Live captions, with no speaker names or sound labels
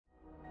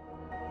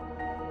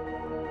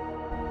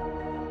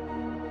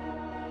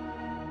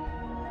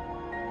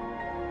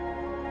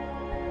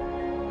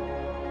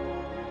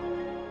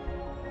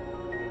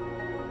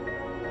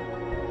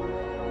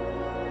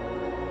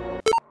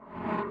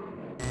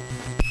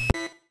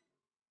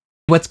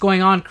What's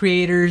going on,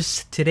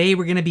 creators? Today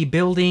we're going to be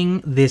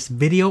building this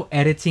video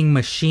editing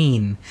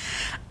machine.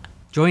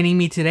 Joining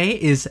me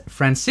today is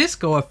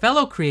Francisco, a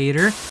fellow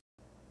creator.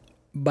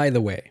 By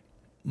the way,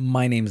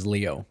 my name's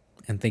Leo,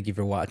 and thank you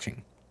for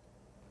watching.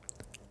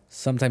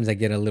 Sometimes I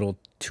get a little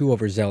too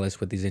overzealous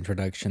with these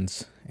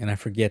introductions, and I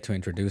forget to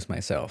introduce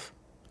myself.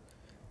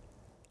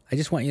 I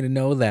just want you to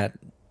know that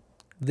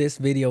this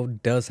video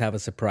does have a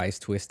surprise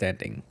twist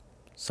ending,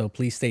 so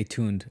please stay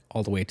tuned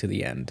all the way to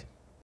the end.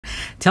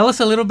 Tell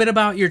us a little bit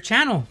about your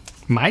channel.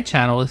 My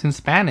channel is in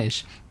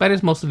Spanish, but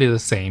it's mostly the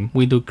same.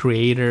 We do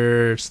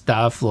creator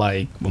stuff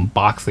like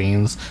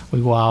unboxings.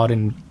 We go out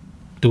and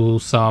do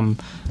some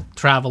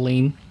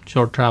traveling,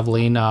 short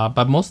traveling,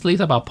 but mostly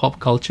it's about pop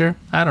culture.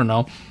 I don't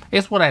know.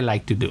 It's what I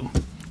like to do.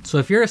 So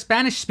if you're a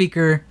Spanish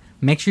speaker,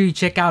 make sure you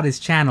check out his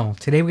channel.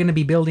 Today we're going to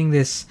be building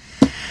this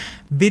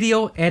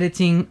video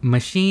editing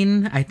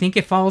machine. I think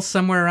it falls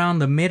somewhere around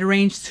the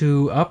mid-range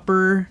to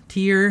upper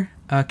tier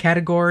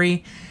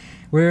category.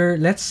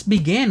 Let's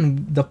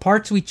begin. The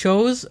parts we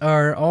chose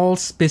are all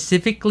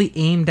specifically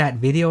aimed at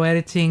video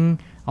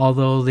editing,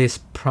 although this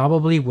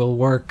probably will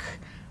work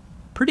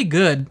pretty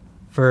good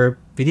for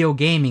video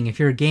gaming. If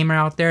you're a gamer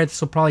out there,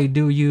 this will probably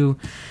do you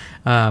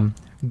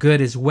good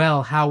as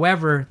well.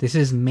 However, this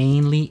is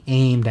mainly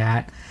aimed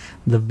at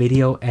the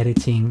video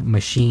editing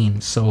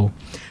machine. So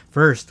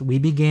first, we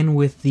begin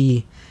with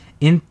the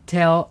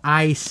Intel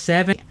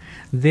i7.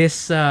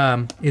 This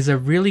is a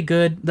really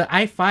good, the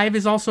i5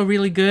 is also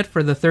really good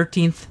for the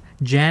 13th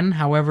gen.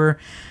 However,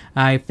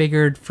 I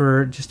figured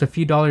for just a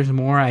few dollars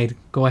more, I'd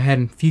go ahead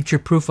and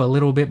future-proof a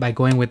little bit by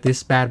going with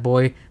this bad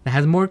boy that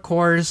has more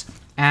cores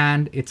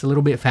and it's a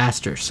little bit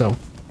faster. So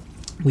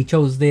we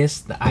chose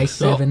this, the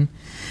i7.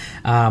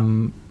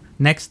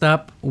 Next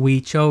up, we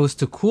chose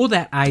to cool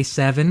that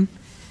i7.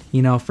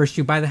 You know, first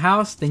you buy the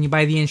house, then you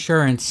buy the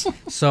insurance.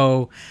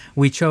 So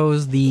we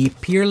chose the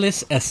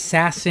Peerless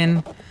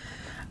Assassin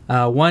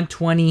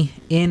 120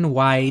 in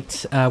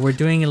white. We're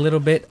doing a little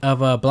bit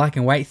of a black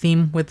and white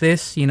theme with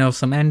this. You know,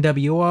 some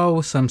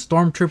NWO, some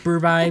Stormtrooper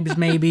vibes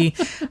maybe.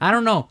 I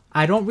don't know.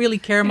 I don't really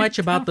care much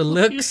about the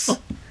looks.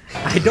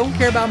 I don't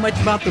care much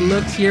about the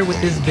looks here with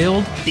this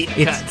build.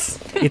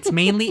 It's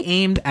mainly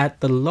aimed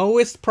at the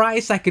lowest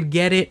price I could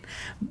get it,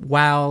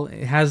 while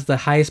it has the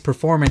highest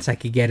performance I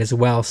could get as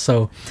well.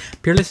 So,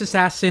 Peerless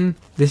Assassin,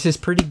 this is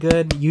pretty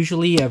good.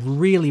 Usually a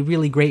really,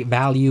 really great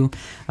value.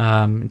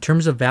 In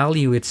terms of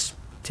value, it's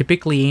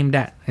typically aimed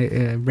at,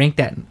 ranked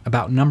at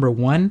about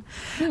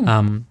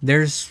 #1.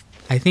 There's,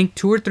 I think,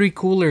 2 or 3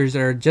 coolers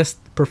are just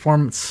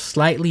perform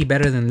slightly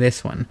better than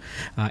this one.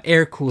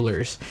 Air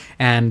coolers.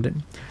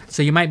 And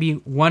so you might be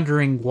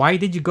wondering, why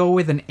did you go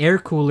with an air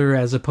cooler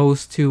as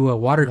opposed to a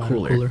water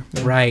cooler?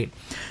 Yeah. Right.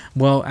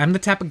 Well, I'm the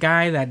type of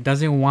guy that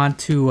doesn't want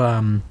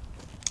to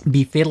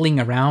be fiddling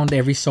around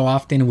every so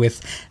often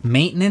with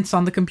maintenance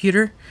on the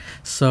computer.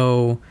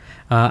 So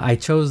I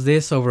chose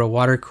this over a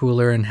water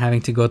cooler and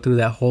having to go through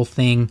that whole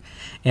thing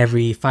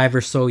every 5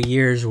 or so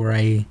years where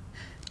I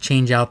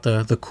change out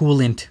the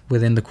coolant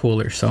within the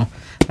cooler. So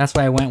that's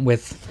why I went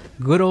with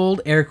good old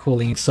air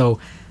cooling. So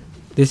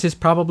this is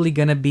probably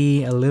going to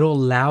be a little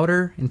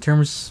louder in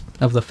terms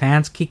of the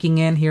fans kicking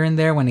in here and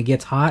there when it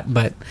gets hot,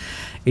 but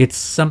it's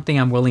something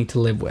I'm willing to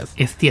live with.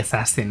 It's the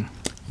Assassin.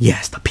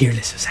 Yes, the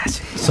Peerless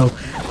Assassin. So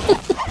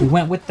we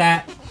went with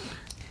that.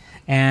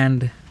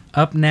 And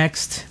up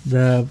next,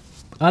 the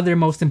other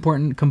most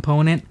important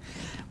component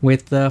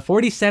with the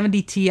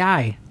 4070 Ti.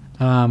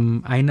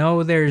 I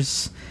know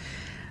there's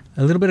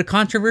a little bit of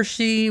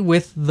controversy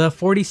with the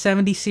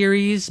 4070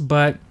 series,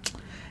 but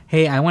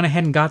hey, I went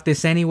ahead and got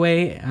this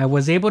anyway. I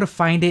was able to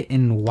find it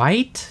in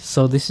white.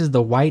 So this is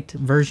the white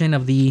version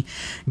of the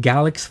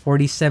Galax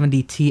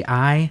 4070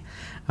 Ti.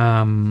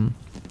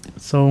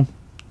 So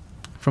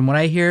from what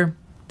I hear,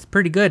 it's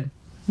pretty good.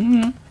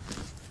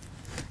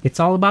 It's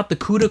all about the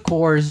CUDA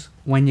cores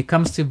when it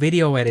comes to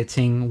video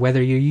editing,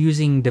 whether you're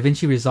using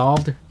DaVinci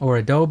Resolve or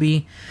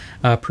Adobe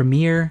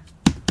Premiere.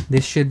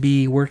 This should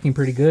be working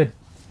pretty good.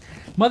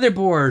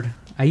 Motherboard.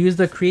 I use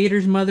the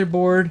creator's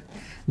motherboard,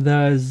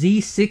 the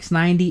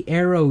Z690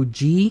 Aero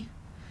G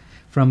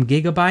from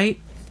Gigabyte,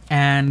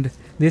 and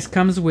this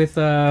comes with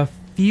a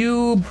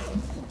few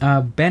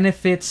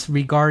benefits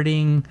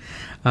regarding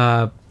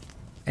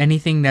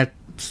anything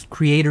that's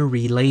creator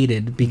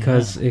related,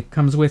 because it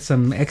comes with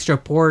some extra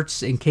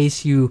ports in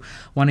case you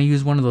want to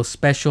use one of those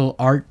special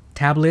art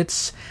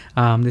tablets.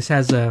 This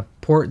has a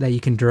port that you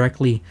can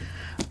directly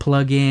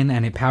plug in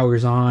and it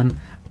powers on,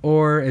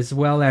 or as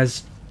well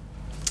as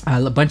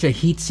a bunch of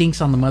heat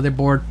sinks on the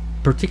motherboard.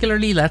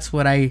 Particularly, that's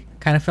what I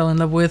kind of fell in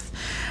love with.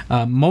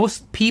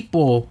 Most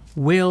people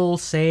will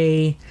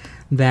say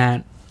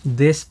that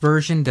this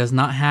version does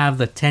not have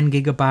the 10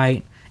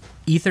 gigabyte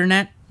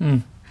Ethernet.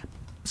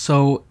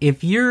 So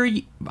if you're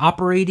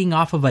operating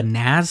off of a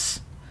NAS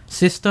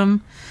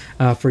system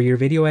for your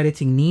video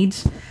editing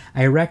needs,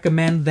 I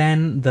recommend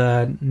then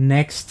the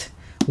next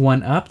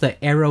one up,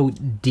 the Aero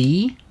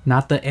D,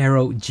 not the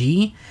Aero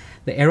G.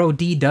 The Aero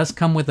D does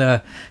come with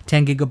a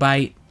 10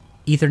 gigabyte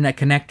Ethernet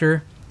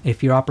connector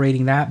if you're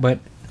operating that, but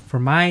for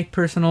my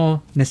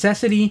personal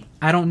necessity,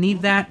 I don't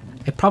need that.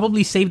 I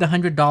probably saved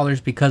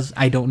 $100 because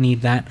I don't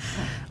need that.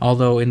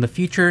 Although in the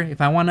future,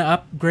 if I want to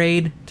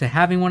upgrade to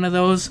having one of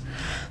those,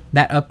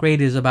 that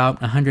upgrade is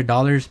about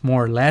 $100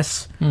 more or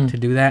less to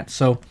do that.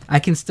 So I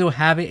can still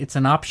have it. It's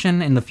an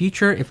option in the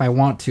future if I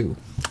want to.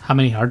 How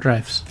many hard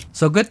drives?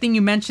 So good thing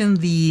you mentioned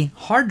the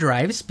hard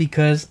drives,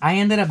 because I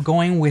ended up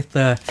going with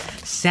the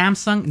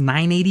Samsung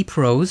 980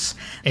 Pros.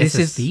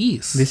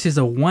 SSDs. This is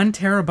a 1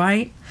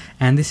 terabyte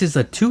and this is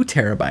a 2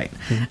 terabyte.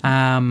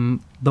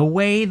 The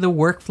way the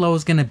workflow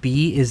is going to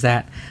be is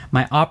that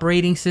my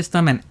operating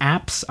system and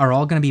apps are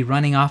all going to be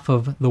running off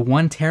of the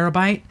 1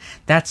 terabyte.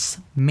 That's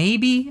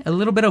maybe a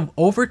little bit of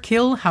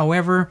overkill.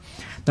 However,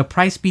 the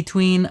price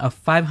between a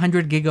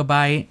 500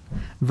 gigabyte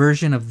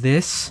version of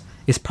this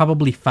is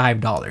probably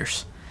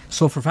 $5.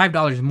 So for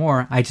 $5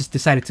 more, I just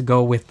decided to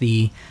go with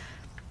the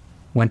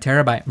 1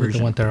 terabyte version.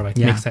 The 1 terabyte,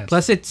 yeah. makes sense.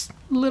 Plus, it's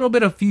a little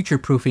bit of future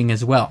proofing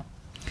as well.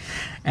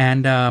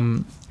 And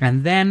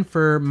then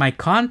for my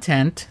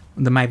content,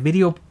 my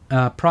video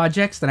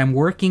projects that I'm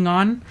working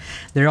on,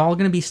 they're all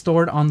going to be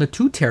stored on the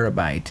 2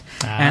 terabyte.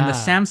 And the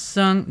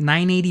Samsung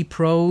 980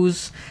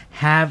 Pros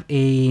have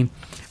a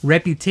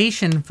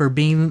reputation for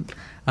being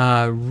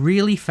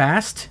really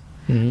fast.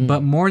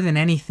 But more than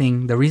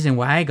anything, the reason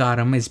why I got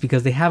them is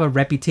because they have a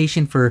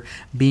reputation for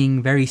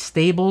being very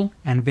stable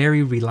and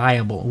very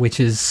reliable, which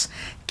is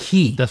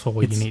key. That's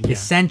what you need.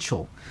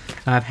 Essential.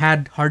 I've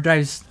had hard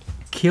drives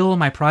kill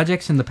my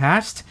projects in the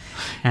past,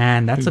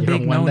 and that's a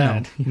big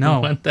no-no.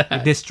 No,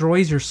 it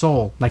destroys your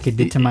soul like it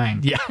did to mine.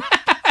 Yeah,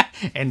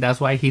 and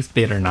that's why he's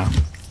bitter now.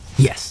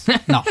 Yes.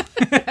 No.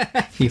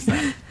 He's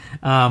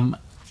not.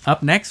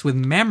 Up next with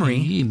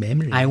memory,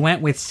 I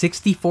went with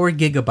 64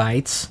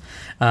 gigabytes.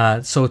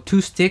 So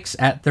 2 sticks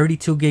at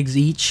 32 gigs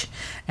each.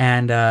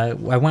 And I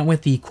went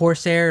with the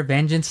Corsair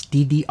Vengeance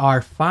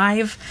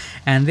DDR5.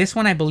 And this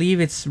one, I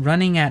believe it's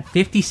running at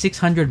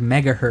 5600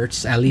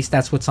 megahertz. At least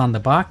that's what's on the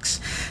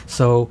box.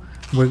 So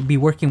we'll be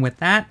working with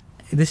that.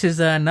 This is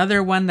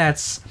another one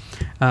that's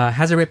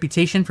has a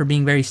reputation for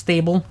being very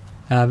stable,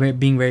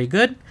 being very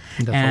good.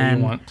 That's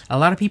and what you want. A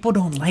lot of people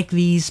don't like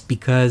these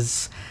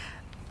because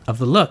of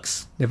the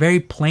looks. They're very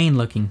plain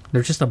looking.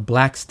 They're just a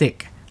black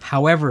stick.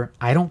 However,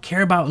 I don't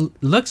care about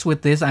looks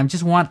with this. I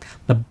just want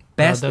the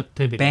best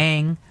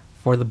bang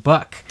for the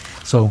buck.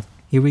 So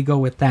here we go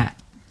with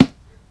that.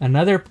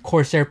 Another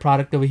Corsair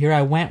product over here,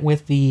 I went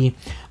with the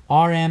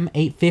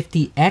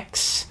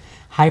RM850X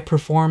high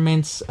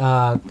performance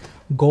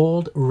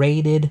gold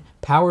rated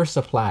power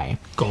supply.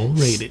 Gold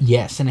rated?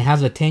 Yes, and it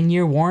has a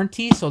 10-year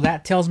warranty, so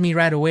that tells me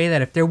right away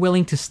that if they're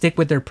willing to stick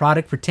with their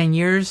product for 10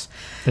 years,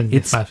 then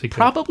it's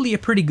probably a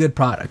pretty good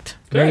product.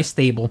 Very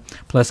stable.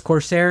 Plus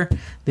Corsair,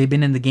 they've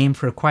been in the game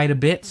for quite a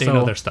bit, they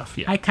know their stuff.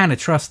 Yeah, I kind of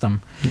trust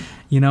them,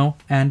 you know.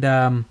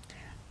 And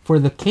for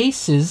the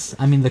cases,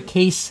 I mean the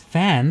case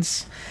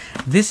fans,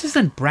 this is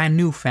a brand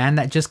new fan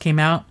that just came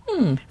out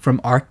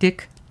from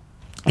Arctic.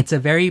 It's a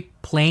very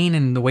plain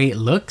in the way it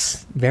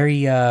looks,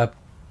 very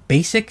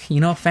basic, you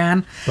know,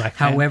 fan. Black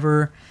fan.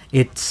 However,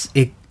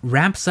 it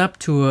ramps up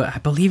to I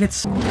believe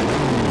it's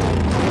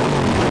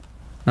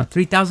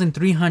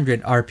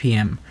 3,300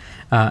 RPM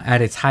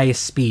at its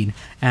highest speed.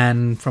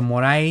 And from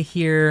what I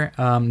hear,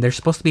 they're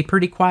supposed to be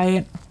pretty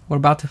quiet. We're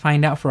about to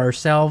find out for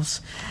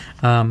ourselves.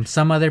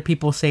 Some other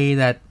people say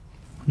that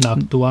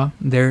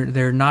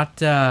they're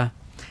not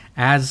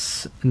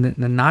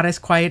as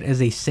quiet as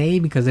they say,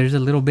 because there's a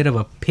little bit of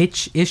a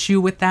pitch issue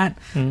with that.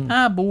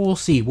 But we'll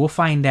see. We'll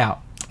find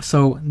out.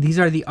 So these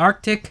are the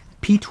Arctic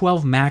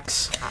P12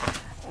 Max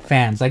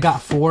fans. I got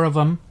 4 of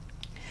them.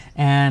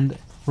 And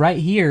right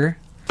here,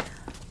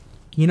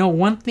 you know,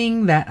 one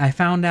thing that I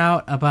found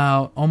out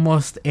about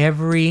almost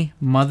every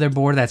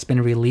motherboard that's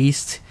been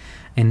released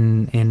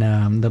in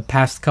the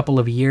past couple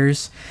of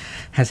years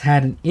has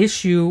had an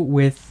issue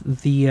with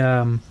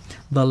the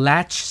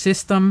latch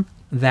system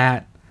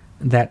that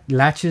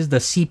latches the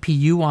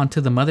CPU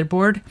onto the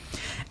motherboard.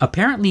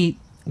 Apparently,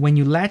 when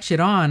you latch it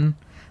on,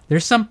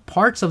 there's some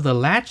parts of the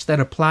latch that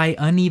apply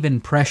uneven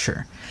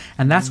pressure.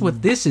 And that's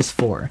what this is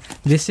for.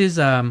 This is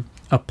a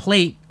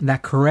plate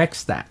that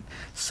corrects that.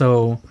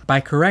 So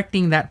by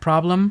correcting that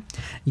problem,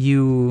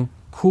 you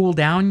cool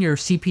down your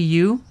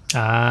CPU.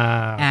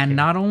 And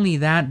not only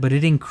that, but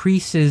it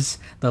increases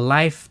the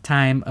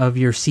lifetime of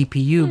your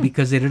CPU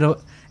because it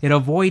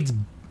avoids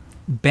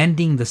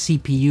bending the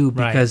CPU,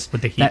 because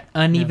with the heat, that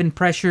uneven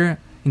pressure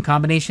in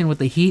combination with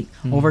the heat,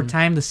 over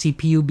time the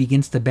CPU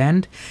begins to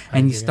bend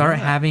and you start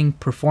having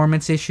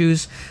performance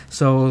issues.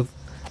 So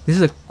this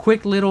is a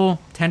quick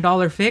little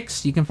 $10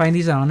 fix. You can find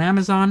these on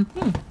Amazon.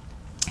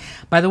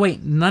 By the way,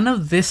 none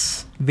of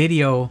this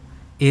video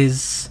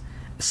is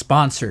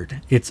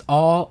sponsored. It's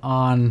all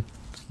on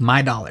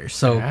my dollars.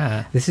 So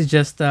this is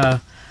just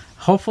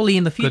hopefully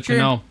in the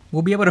future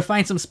we'll be able to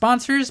find some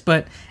sponsors,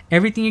 but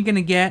everything you're going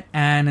to get,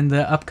 and in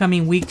the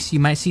upcoming weeks you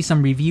might see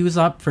some reviews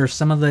up for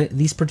some of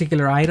these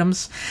particular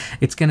items.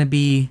 It's going to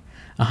be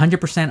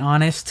 100%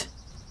 honest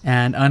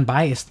and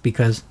unbiased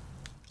because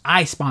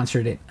I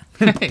sponsored it.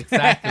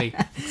 Exactly.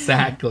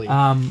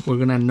 We're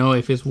gonna know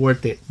if it's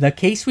worth it. The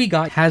case we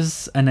got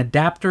has an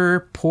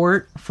adapter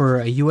port for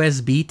a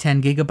USB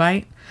 10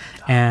 gigabyte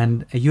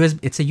and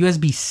it's a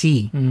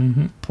USB-C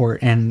port,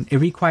 and it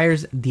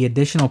requires the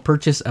additional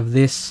purchase of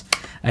this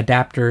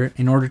adapter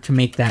in order to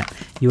make that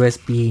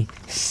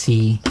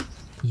USB-C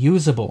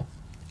usable.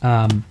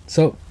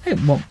 So, hey,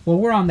 well,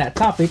 we're on that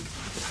topic.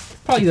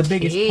 Probably the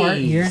biggest part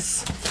here.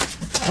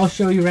 I'll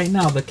show you right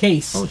now the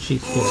case. Oh,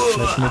 jeez.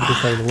 Let's move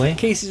this out of the way.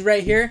 Case is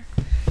right here.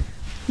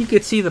 You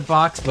could see the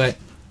box, but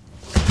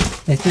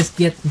let's just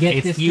get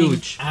this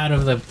huge thing out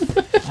of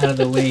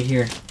the way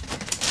here.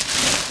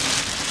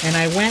 And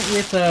I went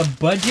with a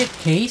budget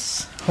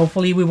case.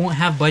 Hopefully we won't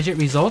have budget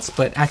results,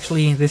 but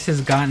actually this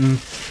has gotten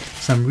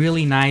some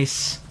really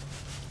nice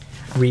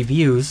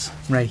reviews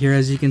right here,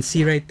 as you can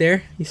see right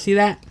there. You see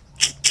that?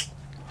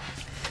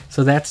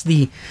 So that's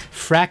the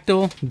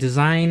Fractal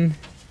Design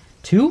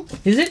 2,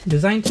 is it?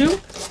 Design 2?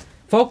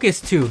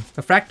 Focus 2.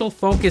 The Fractal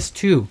Focus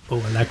 2.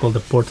 Oh, I like all the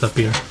ports up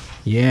here.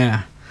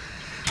 Yeah.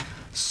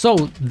 So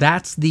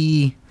that's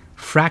the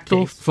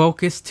Fractal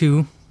Focus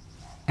 2,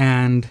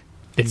 and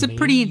it's a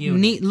pretty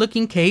neat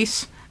looking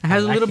case. It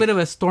has a little bit of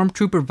a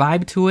Stormtrooper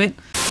vibe to it.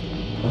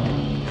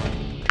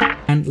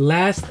 And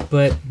last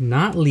but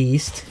not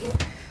least,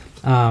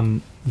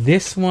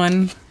 this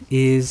one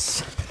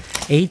is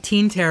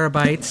 18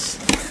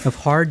 terabytes of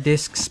hard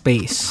disk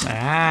space.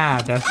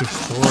 Ah, that's the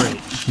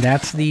storage.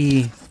 That's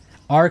the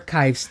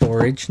archive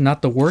storage,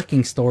 not the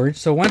working storage.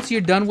 So once you're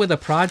done with a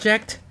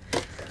project,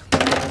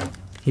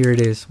 here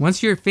it is.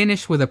 Once you're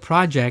finished with a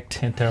project,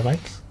 10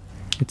 terabytes?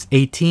 It's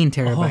 18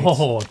 terabytes.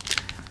 Oh,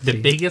 the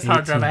biggest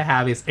hard drive I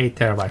have is 8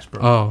 terabytes,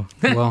 bro. Oh,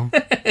 well.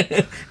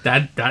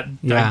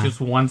 that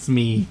just wants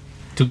me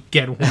to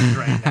get one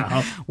right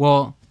now.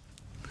 Well,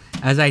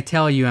 as I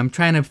tell you, I'm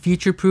trying to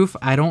future-proof.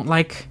 I don't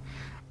like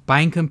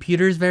buying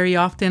computers very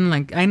often.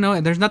 Like, I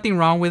know there's nothing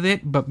wrong with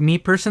it, but me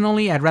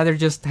personally, I'd rather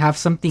just have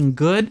something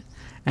good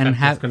and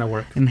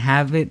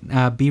have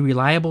it be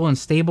reliable and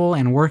stable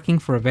and working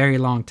for a very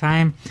long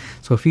time.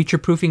 So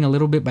future-proofing a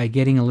little bit by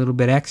getting a little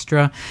bit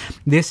extra.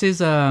 This is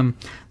the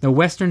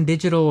Western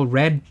Digital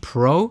Red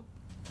Pro.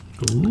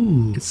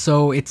 Ooh.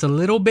 So it's a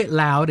little bit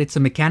loud. It's a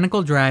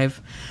mechanical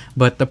drive,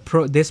 but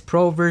this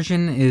Pro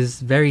version is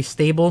very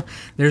stable.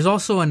 There's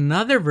also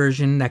another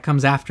version that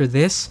comes after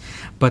this,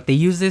 but they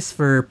use this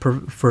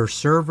for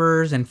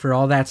servers and for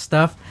all that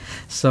stuff.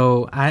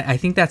 So I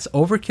think that's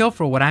overkill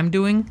for what I'm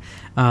doing.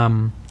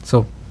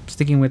 So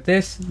sticking with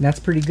this,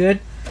 that's pretty good.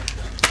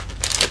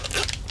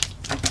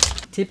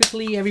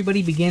 Typically,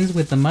 everybody begins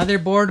with the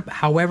motherboard.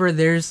 However,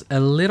 there's a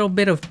little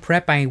bit of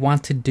prep I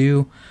want to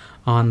do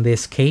on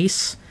this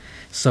case.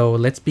 So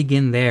let's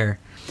begin there.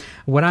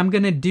 What I'm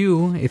going to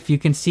do, if you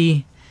can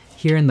see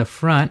here in the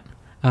front,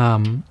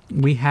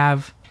 we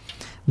have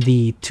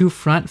the two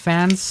front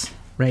fans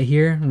right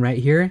here and right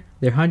here.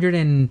 They're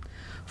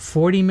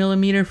 140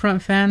 millimeter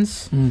front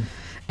fans.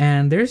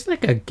 And there's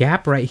like a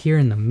gap right here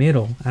in the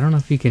middle. I don't know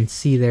if you can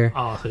see there.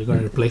 Oh, so you're going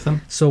to replace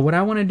them? So what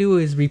I want to do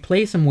is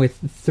replace them with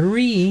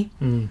three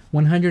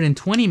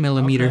 120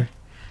 millimeter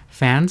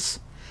fans.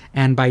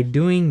 And by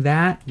doing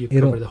that, you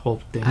cover the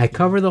whole thing. I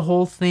cover the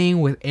whole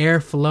thing with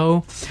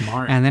airflow.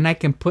 Smart. And then I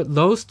can put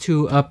those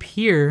two up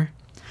here.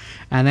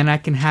 And then I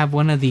can have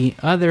one of the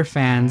other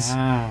fans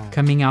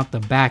coming out the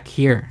back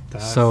here.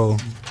 So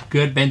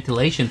good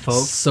ventilation,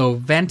 folks. So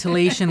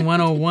ventilation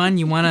 101,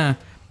 you want to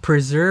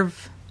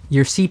preserve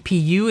your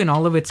CPU and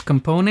all of its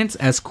components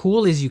as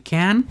cool as you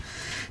can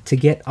to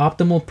get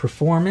optimal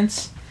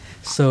performance.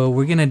 So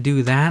we're going to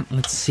do that.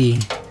 Let's see.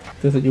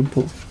 Does it you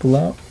pull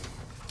out?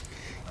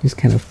 Just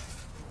kind of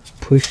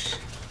push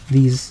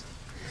these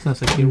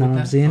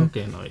knobs in.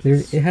 Okay, no,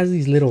 it has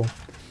these little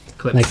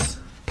clips, like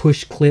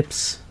push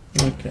clips.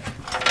 Okay.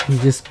 You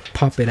just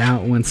pop it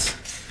out once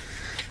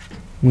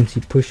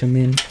you push them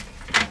in.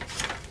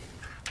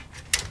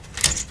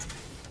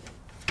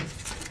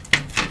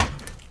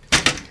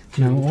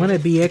 Now I want to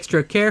be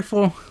extra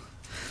careful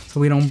so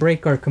we don't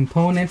break our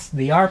components.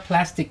 They are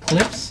plastic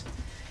clips,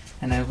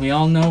 and as we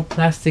all know,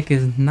 plastic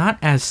is not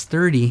as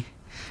sturdy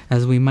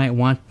as we might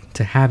want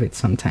to have it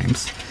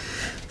sometimes.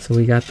 So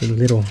we got the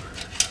little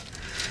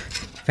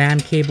fan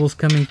cables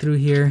coming through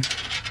here.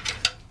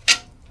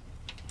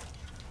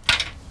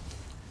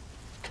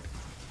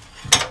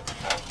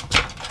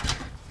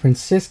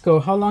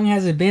 Francisco, how long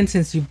has it been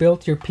since you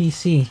built your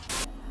PC?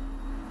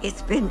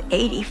 It's been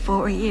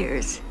 84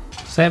 years.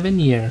 7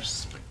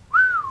 years.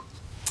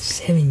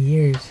 7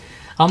 years.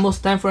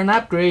 Almost time for an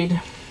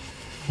upgrade.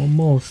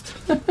 Almost.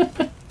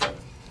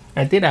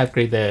 I did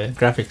upgrade the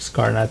graphics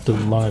card not too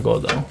long ago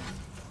though.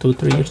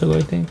 2-3 years ago,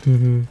 I think.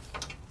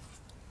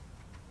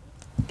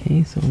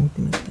 Okay, so I'm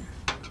looking at that.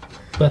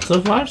 But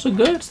so far so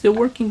good. Still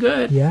working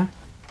good. Yeah.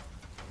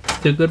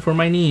 Still good for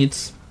my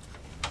needs.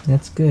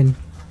 That's good.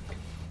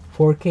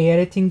 4K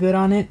editing good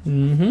on it?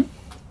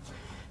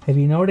 Have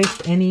you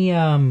noticed any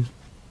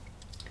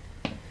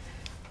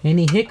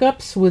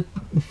hiccups with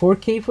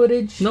 4K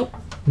footage? Nope.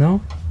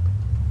 No?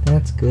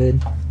 That's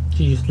good.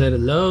 You just let it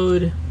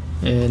load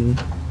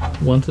and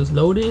once it's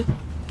loaded,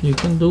 you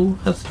can do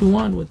as you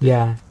want with it.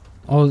 Yeah.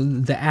 Oh,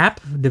 the app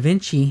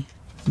DaVinci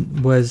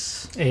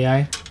was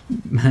AI.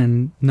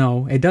 and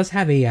no, it does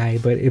have AI,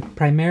 but it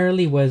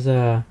primarily was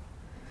an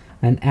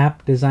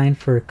app designed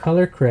for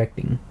color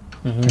correcting,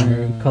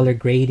 color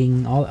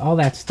grading, all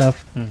that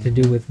stuff to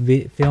do with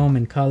film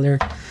and color.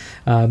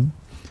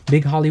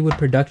 Big Hollywood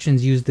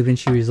productions use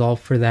DaVinci Resolve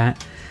for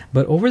that,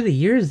 but over the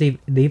years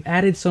they've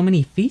added so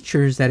many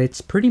features that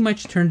it's pretty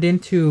much turned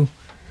into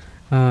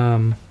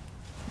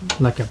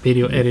like a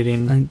video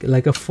editing,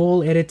 like a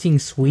full editing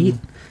suite.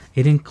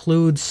 It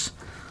includes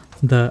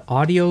the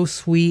audio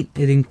suite,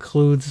 it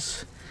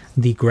includes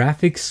the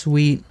graphics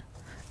suite,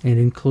 it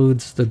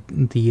includes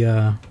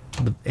the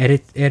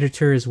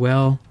editor as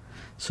well.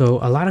 So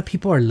a lot of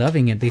people are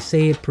loving it. They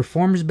say it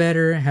performs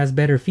better, has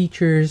better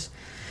features.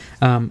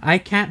 I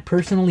can't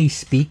personally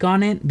speak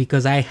on it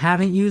because I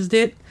haven't used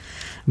it,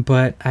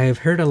 but I've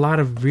heard a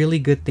lot of really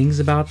good things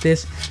about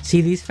this.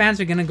 See, these fans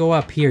are gonna go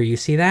up here. You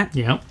see that?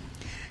 Yeah.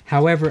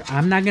 However,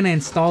 I'm not gonna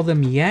install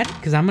them yet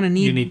because I'm gonna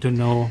need. You need to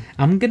know.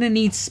 I'm gonna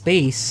need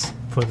space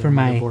for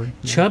my motherboard.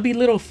 chubby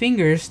little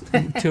fingers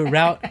to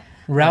route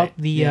Right,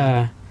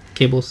 the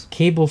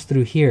cables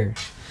through here.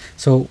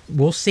 So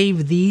we'll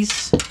save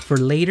these for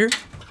later.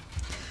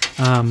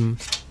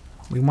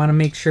 We want to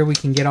make sure we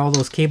can get all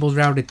those cables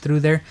routed through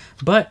there,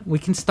 but we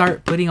can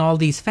start putting all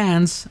these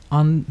fans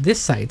on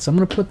this side. So I'm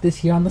gonna put this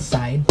here on the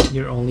side.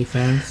 Your only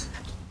fans.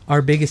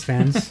 Our biggest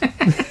fans.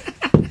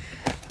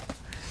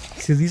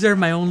 So these are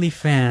my only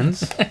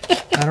fans.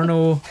 I don't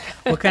know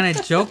what kind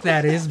of joke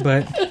that is,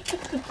 but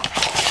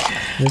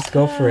let's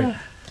go for it.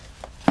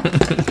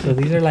 So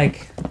these are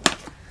like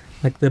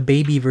the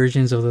baby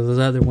versions of those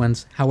other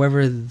ones.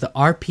 However, the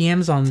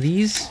RPMs on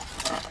these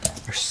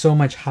are so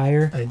much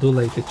higher. I do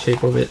like the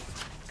shape of it.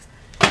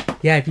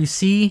 Yeah, if you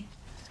see,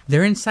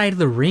 they're inside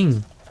the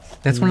ring.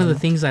 That's one of the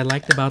things I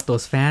liked about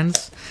those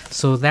fans.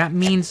 So that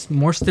means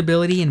more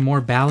stability and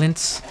more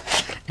balance.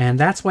 And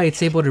that's why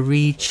it's able to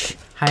reach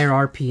higher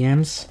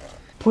RPMs.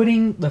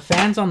 Putting the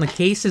fans on the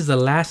case is the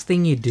last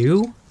thing you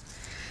do.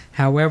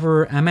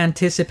 However, I'm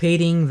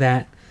anticipating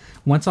that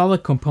once all the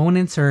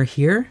components are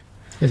here,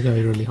 it's gonna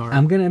be really hard.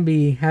 I'm gonna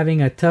be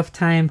having a tough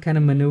time kind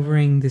of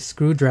maneuvering this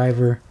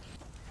screwdriver.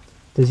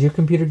 Does your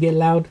computer get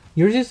loud?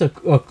 Yours is a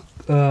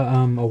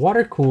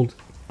water cooled.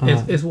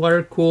 It's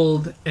water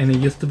cooled, and it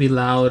used to be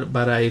loud,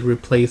 but I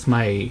replaced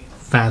my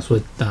fans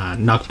with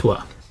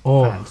Noctua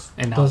fans,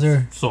 and now those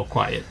are so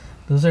quiet.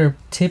 Those are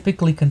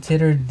typically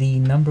considered the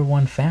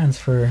 #1 fans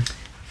for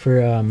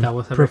that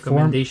was a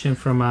recommendation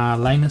from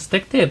Linus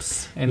Tech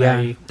Tips, and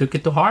I took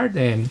it to heart,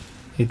 and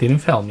it didn't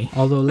fail me.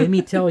 Although let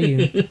me tell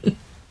you,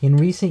 in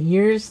recent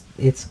years,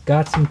 it's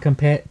got some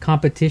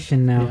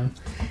competition now. Yeah.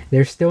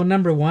 They're still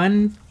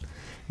 #1,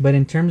 but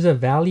in terms of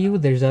value,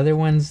 there's other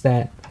ones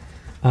that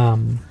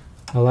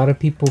a lot of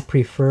people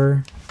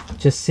prefer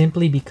just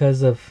simply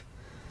because of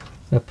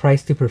the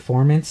price to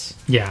performance.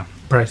 Yeah,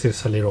 price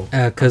is a little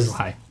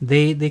high.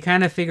 They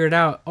kind of figured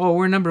out, oh,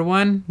 we're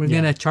 #1. We're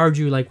gonna charge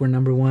you like we're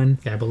 #1.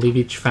 Yeah, I believe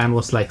each fan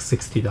was like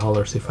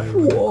 $60 if I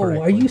remember correctly.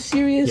 Are you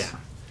serious? Yeah.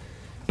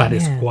 But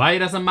it's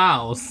quiet as a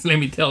mouse, let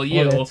me tell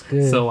you. Oh, that's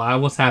good. So I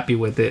was happy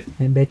with it.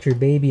 I bet your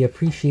baby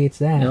appreciates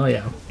that. Oh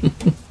yeah.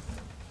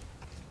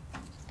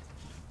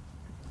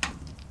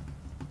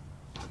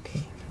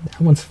 Okay,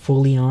 that one's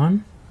fully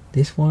on.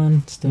 This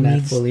one still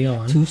needs fully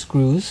on. 2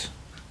 screws.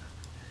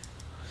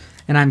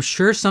 And I'm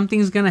sure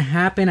something's gonna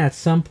happen at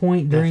some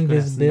point during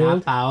this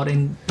build. Snap out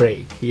and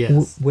break.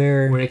 Yes.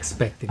 Where we're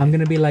expecting. I'm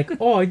gonna be like,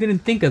 oh, I didn't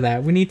think of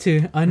that. We need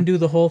to undo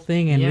the whole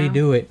thing and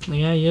redo it.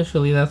 Yeah,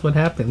 usually that's what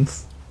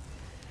happens.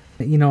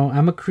 You know,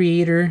 I'm a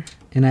creator,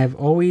 and I've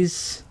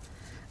always,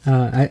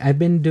 I've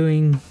been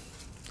doing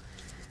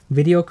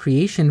video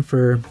creation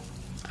for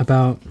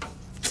about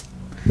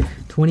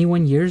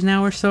 21 years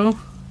now or so.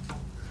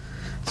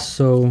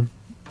 So,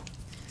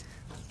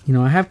 you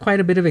know, I have quite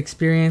a bit of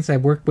experience.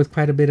 I've worked with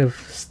quite a bit of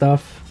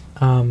stuff,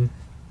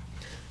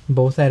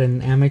 both at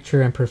an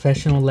amateur and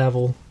professional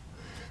level.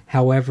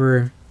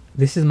 However,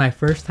 this is my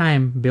first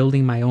time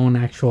building my own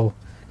actual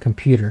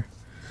computer.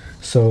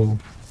 So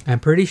I'm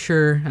pretty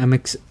sure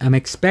I'm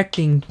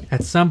expecting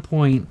at some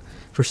point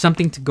for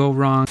something to go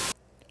wrong.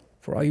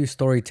 For all you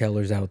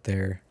storytellers out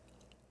there,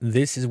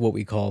 this is what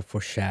we call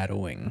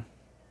foreshadowing.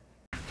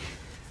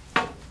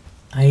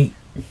 I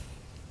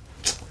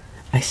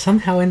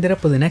somehow ended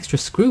up with an extra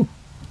screw.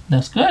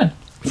 That's good.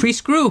 Free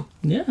screw.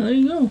 Yeah, there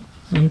you go.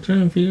 I'm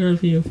trying to figure out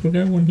if you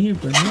forgot one here,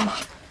 but no.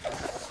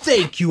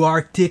 Thank you,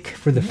 Arctic,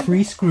 for the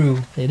free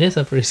screw. It is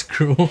a free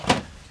screw.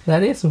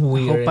 That is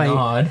weird and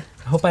odd.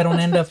 I hope I don't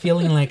end up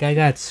feeling like I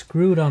got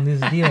screwed on this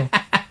deal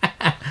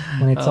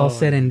when it's all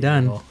said and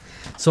done. No.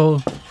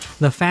 So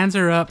the fans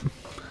are up,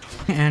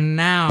 and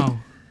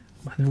now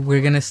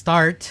we're gonna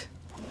start.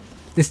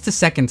 This is the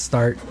second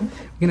start.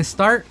 We're gonna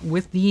start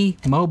with the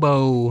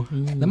Mobo,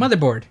 the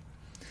motherboard.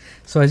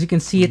 So as you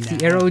can see, it's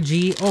the Aero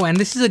G. Oh, and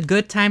this is a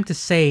good time to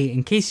say,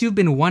 in case you've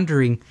been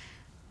wondering,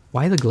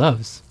 why the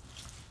gloves?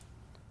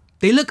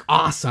 They look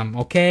awesome,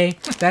 okay?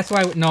 That's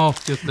why. No,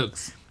 Just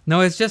looks.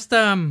 no, it's just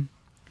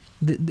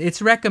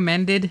it's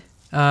recommended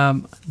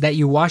that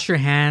you wash your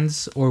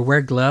hands or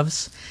wear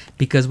gloves,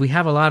 because we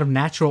have a lot of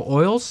natural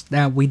oils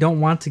that we don't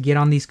want to get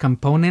on these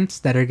components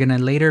that are going to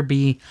later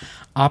be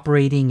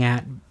operating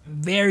at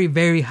very,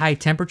 very high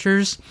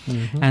temperatures.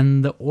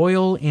 And the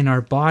oil in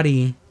our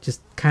body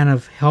just kind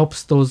of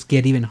helps those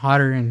get even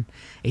hotter, and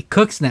it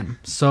cooks them.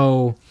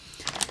 So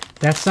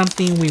that's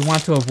something we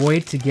want to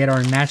avoid, to get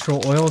our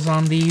natural oils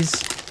on these.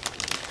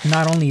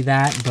 Not only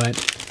that, but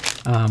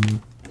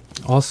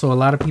also a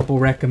lot of people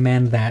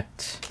recommend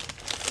that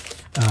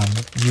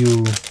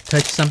you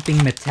touch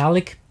something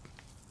metallic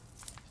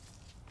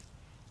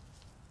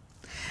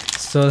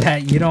so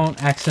that you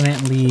don't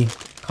accidentally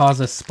cause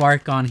a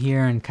spark on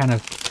here and kind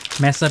of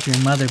mess up your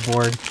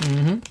motherboard.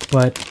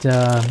 But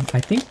I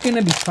think we're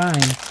gonna be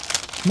fine.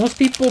 Most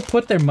people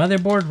put their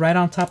motherboard right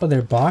on top of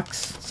their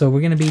box, so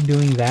we're gonna be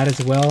doing that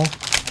as well.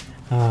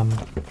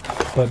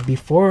 But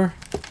before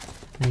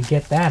I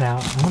get that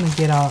out, I want to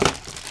get out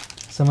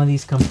some of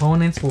these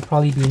components we'll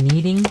probably be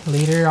needing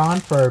later on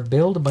for our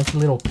build. A bunch of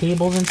little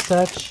cables and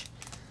such,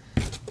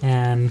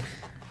 and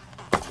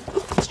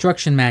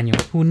instruction manual.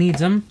 Who needs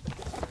them?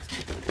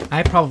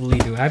 I probably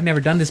do. I've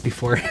never done this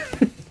before.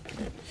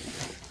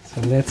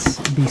 So let's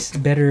be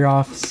better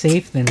off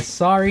safe than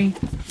sorry.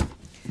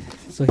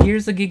 So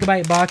here's the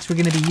Gigabyte box we're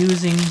going to be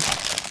using.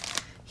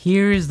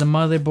 Here's the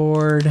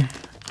motherboard.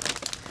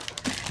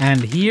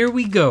 And here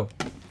we go.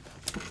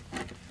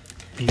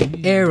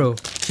 Aero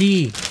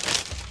G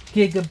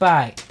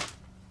Gigabyte.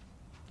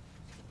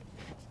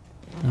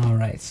 All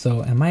right.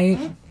 So am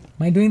I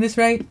doing this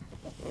right?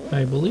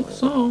 I believe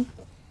so.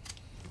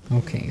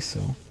 Okay.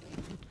 So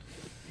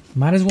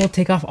might as well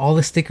take off all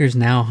the stickers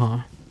now, huh?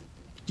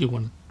 You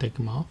want to take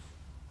them off?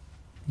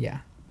 Yeah.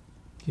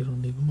 You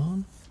don't leave them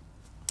on?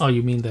 Oh,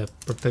 you mean the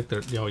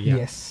protector? Oh, yeah.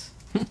 Yes.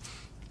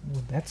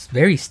 Well, that's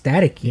very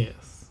staticky.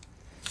 Yes.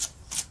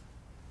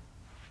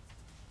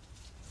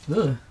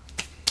 Ugh.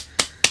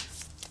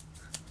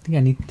 I think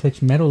I need to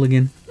touch metal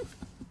again.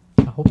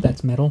 I hope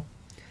that's metal.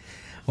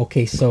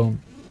 Okay, so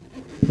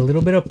a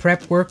little bit of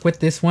prep work with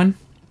this one.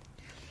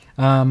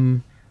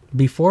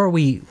 Before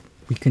we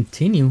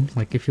continue,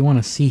 like if you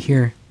want to see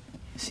here,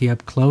 see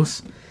up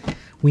close,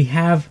 we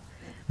have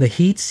the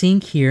heat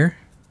sink here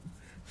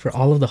for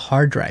all of the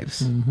hard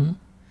drives.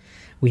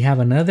 We have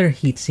another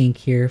heat sink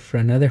here for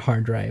another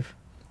hard drive.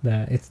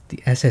 It's the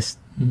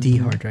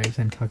SSD hard drives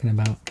I'm talking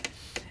about.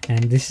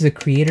 And this is a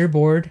creator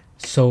board,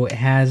 so it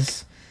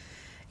has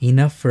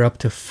enough for up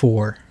to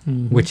 4,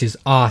 which is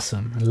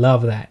awesome. I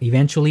love that.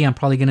 Eventually, I'm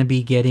probably going to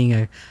be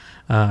getting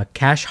a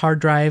cache hard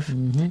drive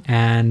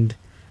and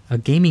a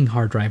gaming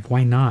hard drive.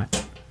 Why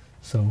not?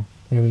 So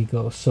there we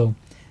go. So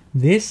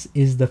this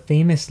is the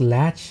famous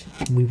latch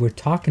we were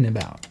talking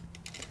about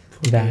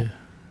that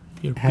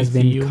has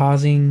been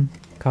causing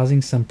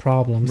some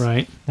problems.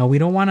 Right. Now we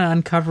don't want to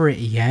uncover it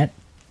yet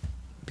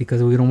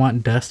because we don't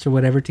want dust or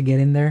whatever to get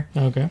in there.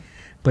 Okay.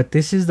 But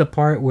this is the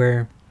part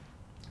where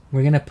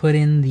we're going to put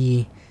in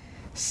the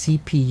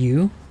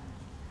CPU,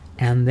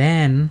 and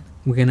then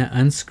we're going to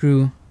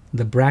unscrew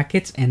the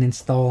brackets and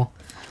install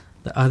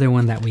the other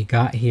one that we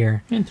got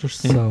here.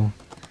 Interesting. So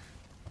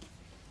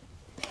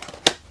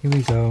here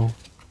we go.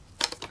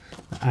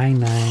 The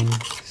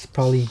i9 is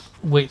probably...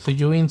 Wait, so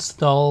you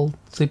install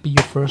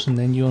CPU first and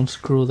then you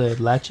unscrew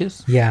the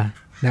latches? Yeah.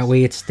 That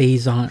way it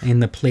stays on in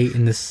the plate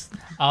in this...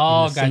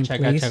 Oh, in the same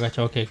place.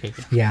 gotcha. Okay.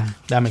 Yeah.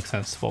 That makes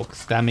sense,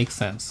 folks. That makes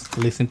sense.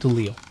 Listen to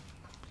Leo.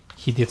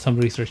 He did some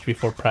research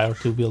prior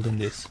to building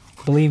this.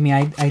 Believe me,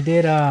 I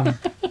did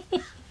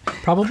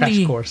probably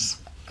Crash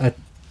course. A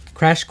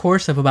crash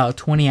course of about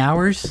 20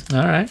 hours.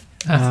 All right.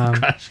 That's a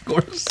crash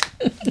course.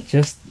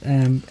 Just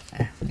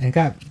I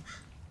got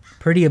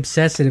pretty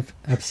obsessive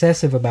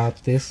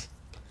about this.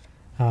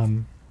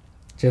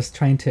 Just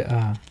trying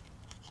to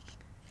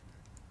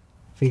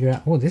figure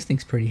out... Oh, this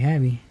thing's pretty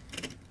heavy.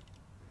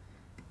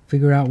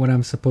 Figure out what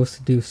I'm supposed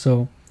to do.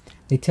 So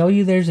they tell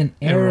you there's an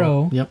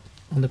arrow. Yep,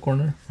 on the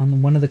corner.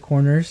 On one of the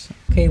corners.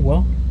 Okay,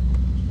 well,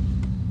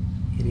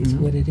 it is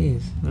what it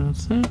is.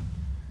 That's it.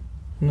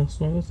 And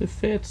as long as it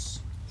fits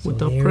So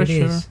without there pressure.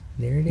 It is.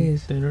 There it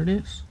is. There it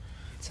is.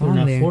 It's We're on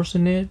not there.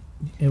 forcing it.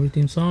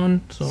 Everything's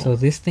on. So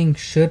this thing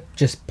should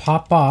just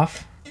pop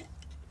off.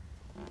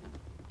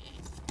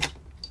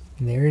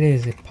 There it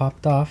is. It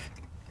popped off.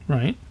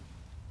 Right.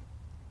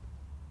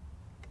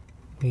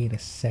 Wait a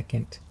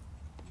second.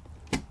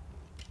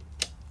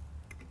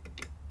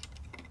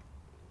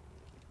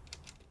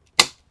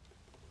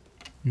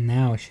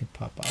 Now it should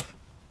pop off.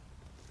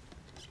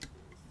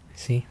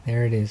 See,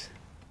 there it is.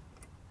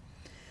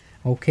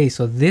 Okay,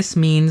 so this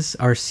means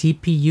our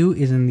CPU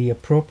is in the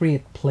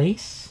appropriate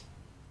place,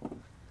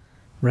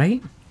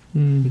 right?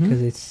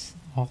 Because it's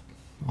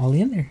all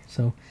in there.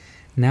 So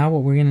now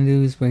what we're gonna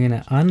do is we're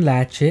gonna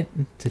unlatch it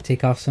to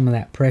take off some of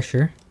that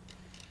pressure,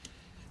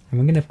 and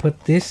we're gonna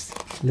put this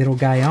little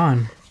guy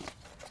on.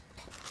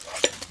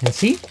 And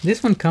see,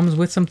 this one comes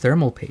with some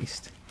thermal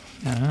paste.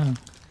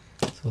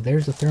 So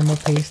there's the thermal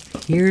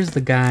paste. Here's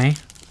the guy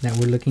that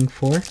we're looking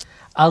for.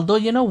 Although,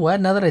 you know what?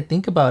 Now that I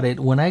think about it,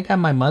 when I got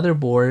my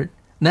motherboard,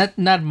 Not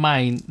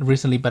mine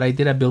recently, but I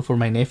did a build for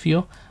my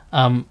nephew.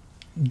 The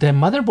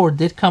motherboard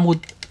did come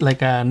with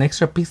like an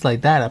extra piece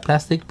like that, a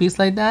plastic piece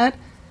like that.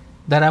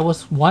 That I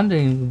was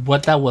wondering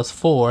what that was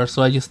for,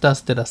 so I just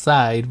tossed it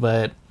aside.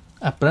 But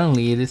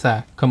apparently, it is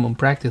a common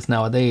practice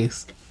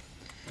nowadays.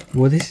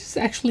 Well, this is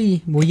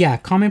actually, well, yeah,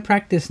 common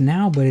practice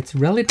now, but it's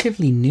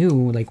relatively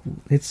new. Like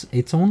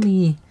it's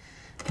only,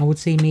 I would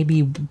say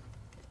maybe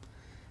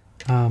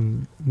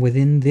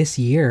within this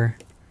year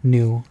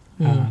new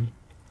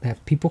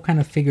that people kind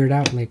of figured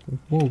out like,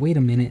 whoa, wait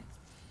a minute,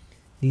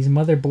 these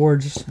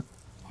motherboards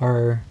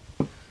are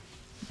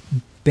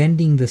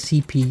bending the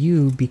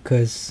CPU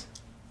because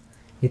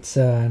it's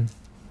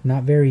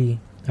not very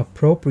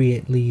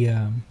appropriately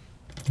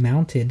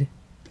mounted.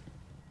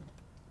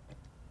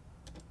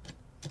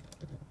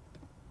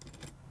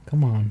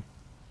 Come on.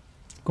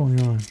 What's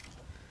going on?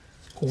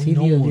 See,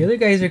 the other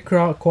guys are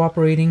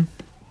cooperating.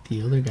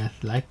 The other guys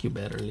like you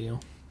better,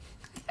 Leo.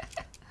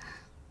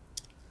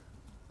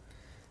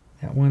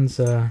 That one's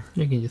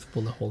you can just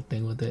pull the whole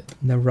thing with it.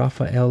 the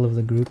Raphael of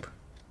the group.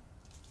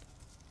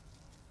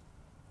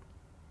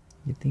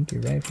 You think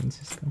you're right,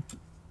 Francisco.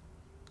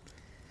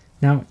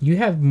 Now, you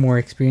have more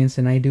experience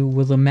than I do.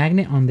 Will the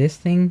magnet on this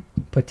thing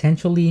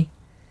potentially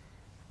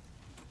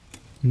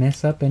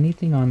mess up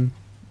anything on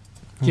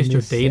just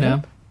your this data?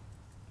 setup?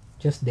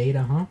 Just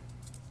data, huh?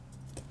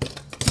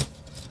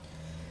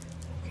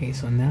 Okay,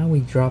 so now we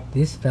drop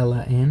this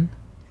fella in.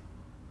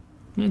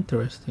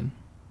 Interesting.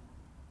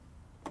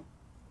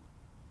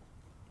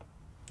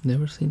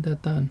 Never seen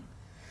that done.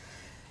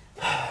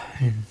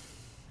 I'm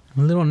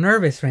a little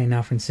nervous right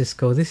now,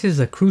 Francisco. This is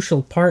a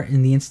crucial part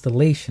in the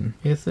installation.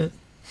 Is it?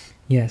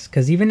 Yes,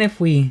 because even if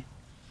we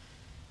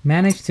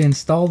manage to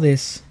install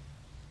this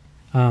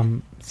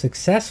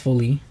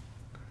successfully,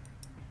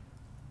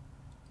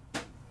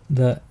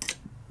 the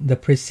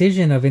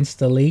precision of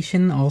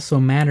installation also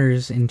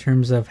matters in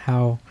terms of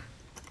how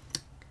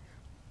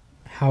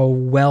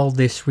well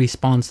this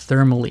responds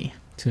thermally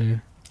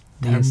to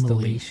the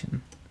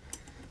installation.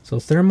 So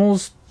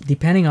thermals,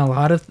 depending on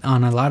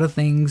a lot of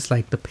things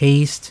like the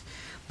paste,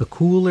 the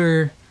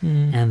cooler,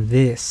 and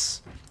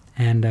this,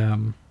 and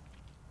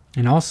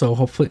also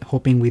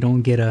hoping we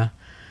don't get a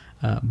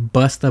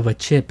bust of a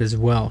chip as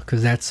well,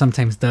 because that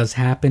sometimes does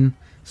happen.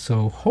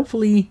 So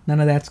hopefully none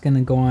of that's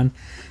gonna go on.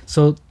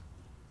 So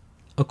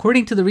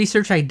according to the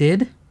research I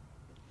did,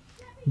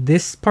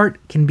 this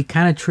part can be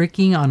kind of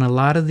tricky on a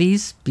lot of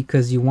these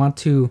because you want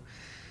to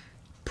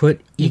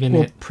put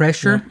equal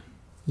pressure,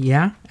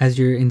 yeah, as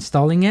you're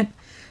installing it.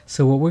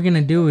 So what we're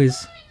gonna do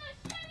is,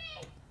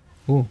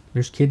 oh,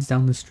 there's kids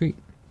down the street.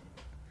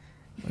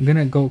 I'm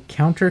gonna go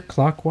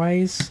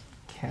counterclockwise.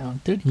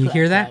 You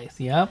hear that?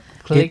 Yep.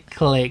 Click,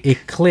 click.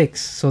 It clicks.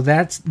 So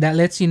that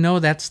lets you know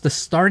that's the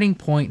starting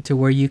point to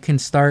where you can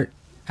start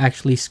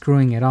actually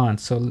screwing it on.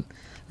 So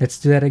let's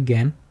do that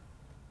again.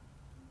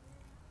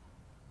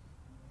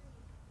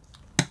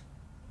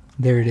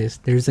 There it is.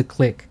 There's a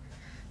click.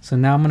 So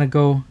now I'm going to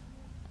go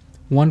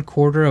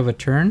 1/4 of a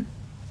turn.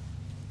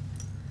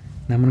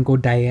 And I'm going to go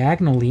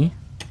diagonally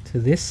to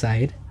this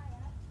side.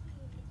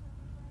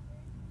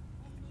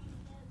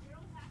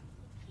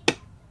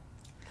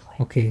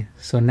 Okay,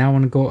 so now I'm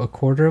going to go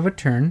 1/4 of a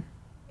turn.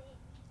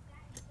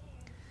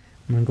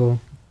 I'm going to go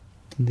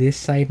this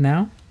side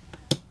now.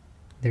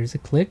 There's a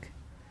click.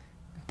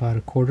 About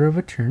 1/4 of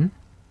a turn.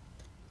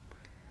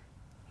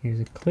 Here's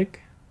a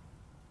click.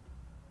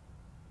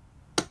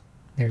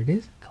 There it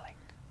is. Click.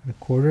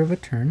 1/4 of a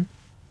turn.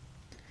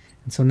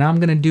 And so now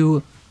I'm going to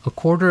do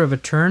 1/4 of a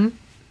turn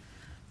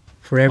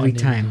for every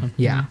time.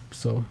 Yeah,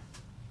 so...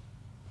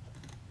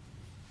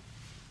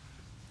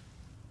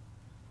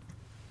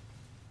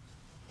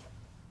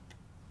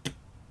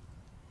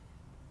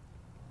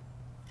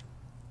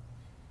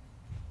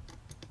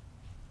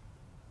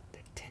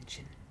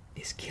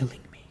 is killing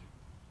me.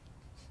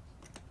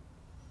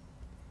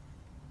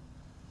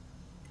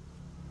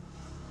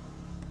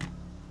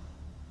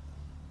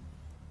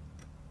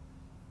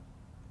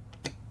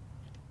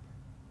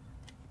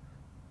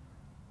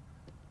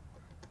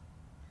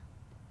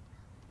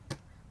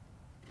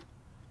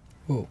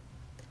 Whoa.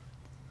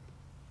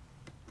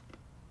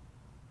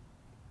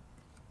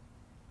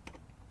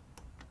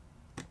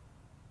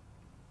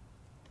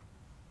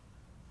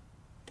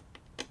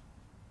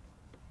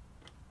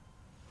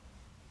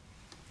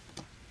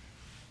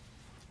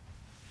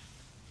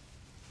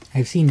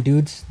 I've seen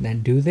dudes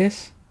that do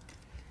this,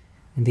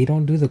 and they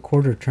don't do the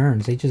 1/4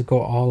 turns. They just go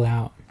all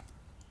out.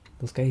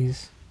 Those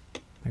guys,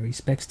 my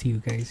respects to you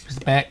guys.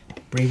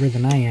 Respect. Braver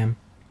than I am.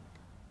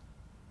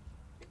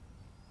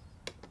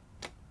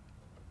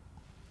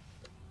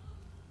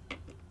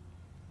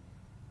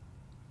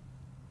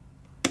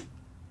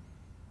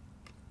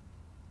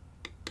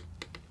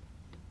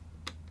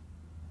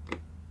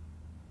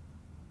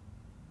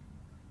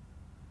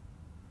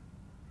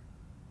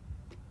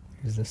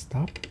 Here's the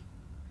stop.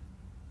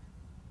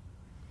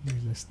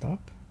 There's the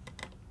stop.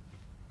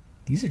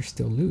 These are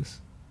still loose.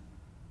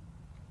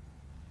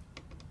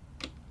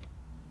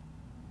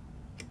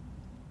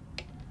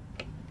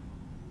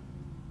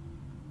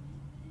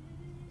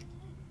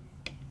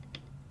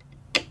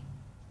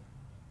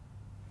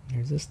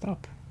 there's a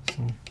stop.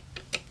 So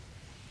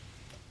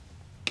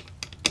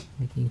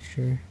making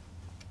sure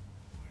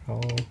we're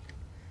all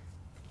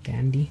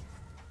dandy.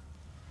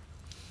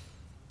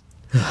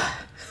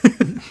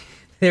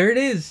 There it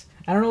is.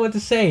 I don't know what to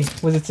say.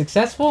 Was it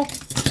successful?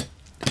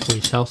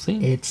 We shall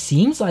see. It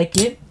seems like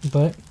it,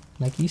 but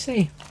like you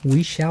say,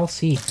 we shall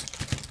see.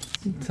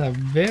 It's a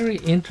very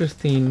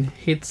interesting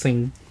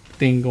heatsink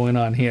thing going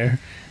on here.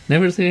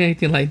 Never seen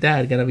anything like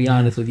that, gotta be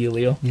honest with you,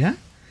 Leo. Yeah.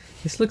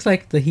 This looks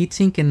like the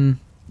heatsink in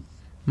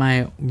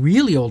my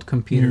really old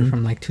computer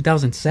from like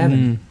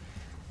 2007.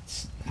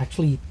 It's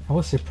actually, I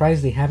was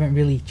surprised they haven't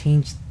really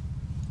changed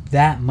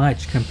that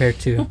much compared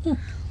to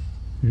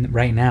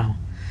right now.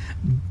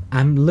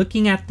 I'm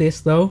looking at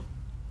this though,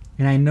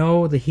 and I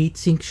know the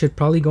heatsink should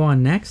probably go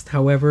on next.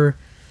 However,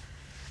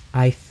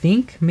 I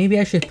think maybe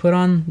I should put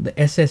on the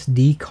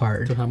SSD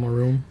card To have more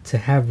room. to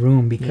have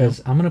room,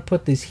 because I'm gonna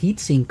put this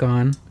heatsink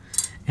on,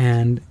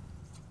 and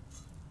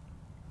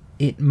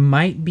it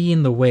might be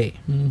in the way.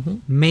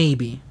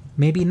 Maybe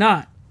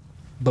not,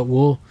 but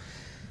we'll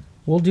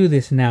do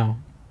this now.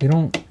 We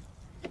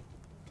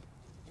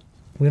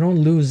don't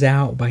lose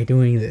out by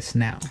doing this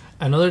now,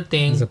 Another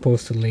thing, as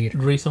opposed to later.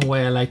 reason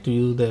why I like to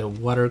use the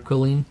water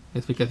cooling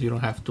is because you don't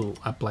have to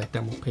apply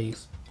thermal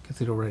paste,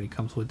 because it already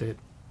comes with it.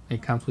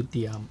 It comes with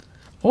the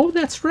Oh,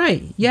 that's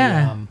right.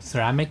 Yeah,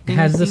 ceramic it thing.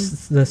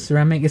 has the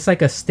ceramic. It's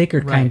like a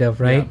sticker kind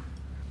of, right?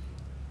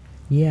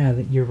 Yeah,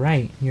 you're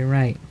right. You're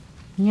right.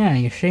 Yeah,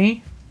 you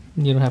see.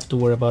 You don't have to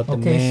worry about the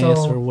Okay, mess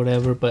so- or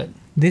whatever, but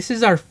This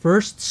is our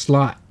first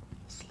slot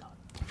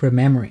for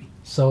memory.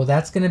 So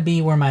that's going to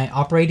be where my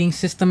operating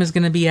system is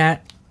going to be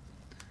at.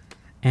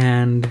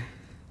 And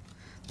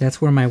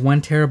that's where my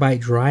 1 terabyte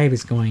drive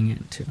is going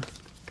into.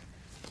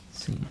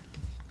 Let's see.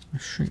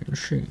 Let's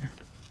see.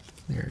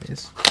 There it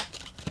is.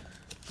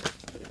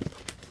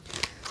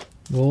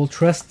 The old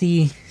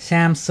trusty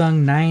Samsung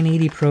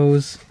 980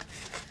 Pros.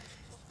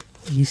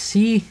 You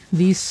see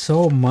these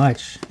so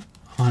much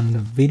on the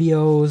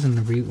videos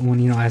and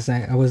when as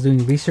I was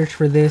doing research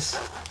for this,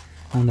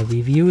 on the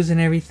reviews and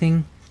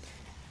everything,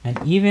 and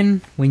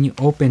even when you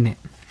open it,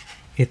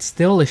 it's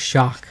still a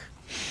shock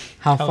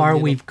how far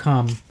little. we've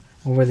come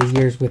over the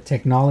years with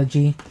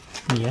technology.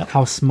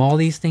 How small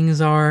these things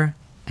are,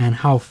 and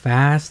how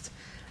fast,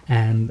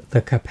 and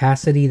the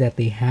capacity that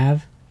they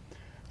have.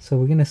 So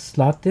we're gonna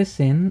slot this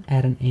in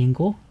at an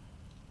angle.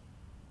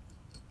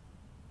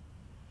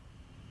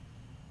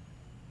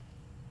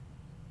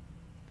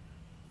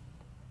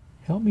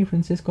 Help me,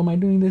 Francisco. Am I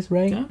doing this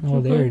right? Yeah, oh,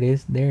 you're there good. it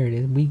is. There it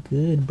is. We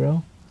good,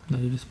 bro. now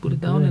you just put it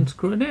down and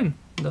screw it in.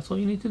 That's all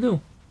you need to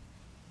do.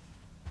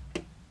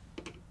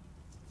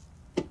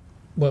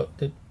 What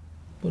are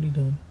you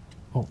doing?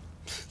 Oh.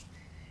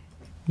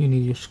 You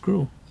need your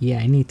screw. Yeah,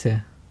 I need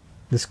to.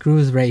 The screw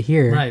is right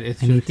here. Right,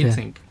 it's I your need to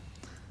heatsink.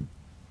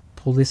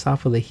 pull this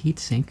off of the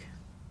heatsink.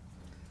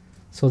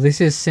 So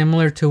this is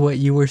similar to what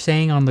you were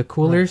saying on the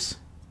coolers.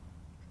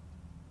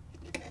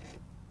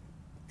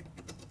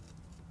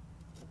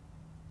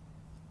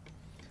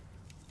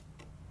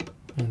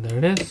 And there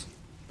it is.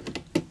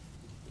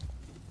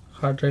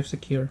 Hard drive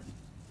secure.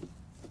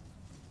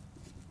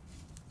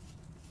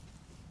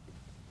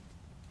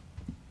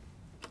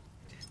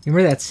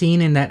 Remember that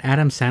scene in that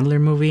Adam Sandler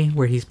movie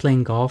where he's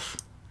playing golf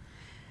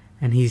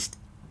and he's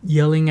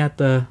yelling at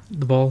the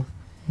ball?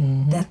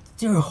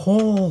 That's your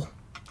hole.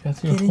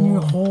 That's your Get home. in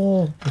your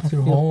hole. That's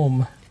your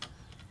home.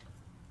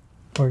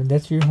 Or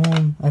that's your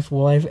home.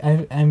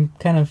 I'm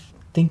kind of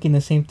thinking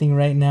the same thing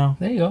right now.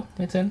 There you go.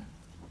 It's in.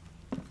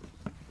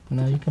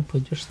 Now you can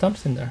put your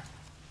stumps in there.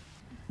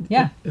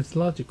 Yeah. It's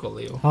logical,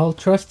 Leo. I'll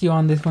trust you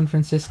on this one,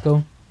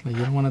 Francisco. But you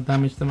don't want to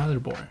damage the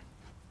motherboard.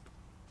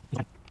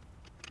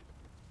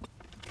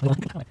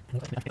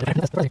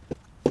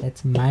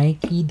 That's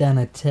Mikey,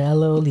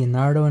 Donatello,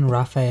 Leonardo, and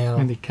Raphael.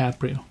 And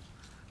DiCaprio.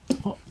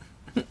 Oh,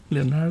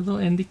 Leonardo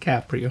and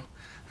DiCaprio.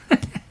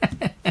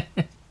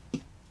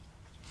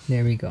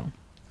 There we go.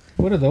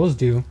 What do those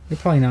do? They're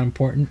probably not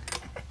important.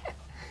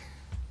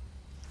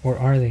 Or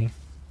are they?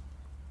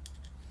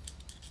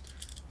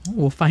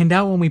 We'll find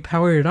out when we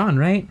power it on,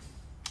 right?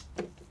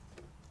 I'm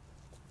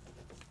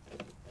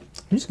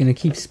just gonna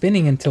keep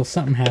spinning until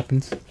something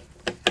happens.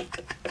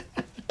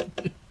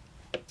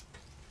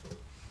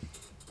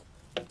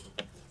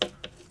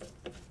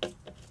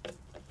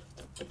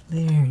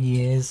 There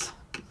he is.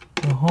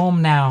 We're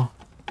home now.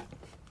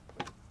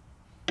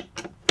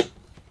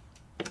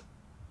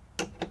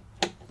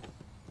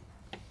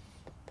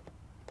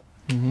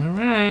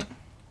 Alright.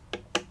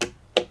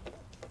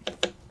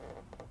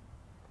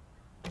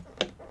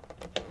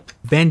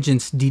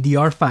 Vengeance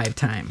DDR5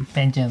 time.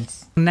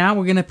 Vengeance. Now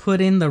we're gonna put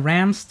in the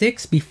RAM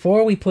sticks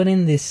before we put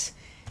in this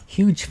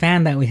huge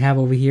fan that we have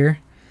over here.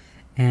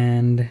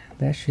 And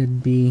that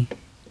should be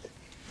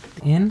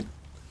in.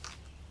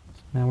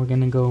 Now we're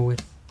gonna go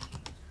with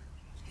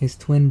his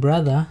twin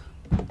brother.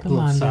 Come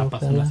on, little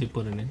As soon fella. as you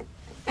put it in.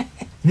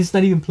 It's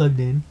not even plugged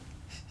in.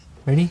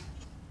 Ready?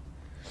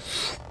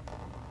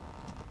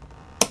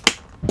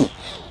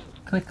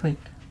 Click, click.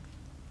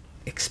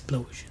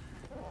 Explosion.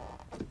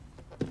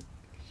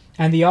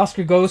 And the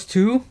Oscar goes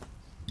to...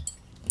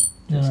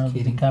 Just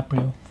kidding.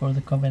 DiCaprio for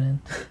The Covenant.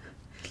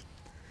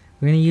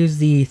 We're going to use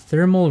the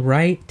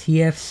Thermalright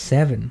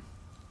TF7.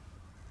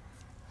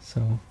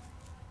 So,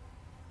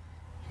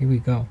 here we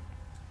go.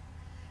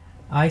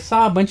 I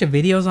saw a bunch of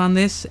videos on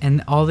this,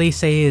 and all they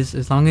say is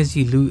as long as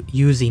you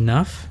use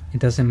enough, it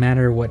doesn't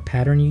matter what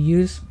pattern you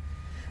use.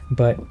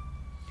 But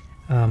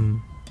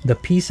the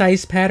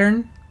pea-size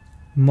pattern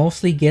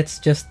mostly gets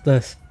just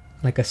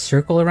like a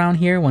circle around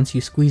here once you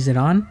squeeze it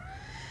on.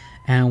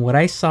 And what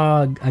I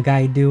saw a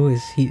guy do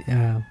is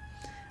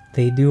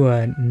they do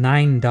a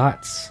 12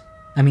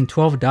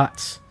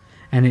 dots,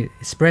 and it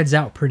spreads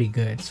out pretty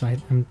good. So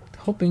I'm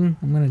hoping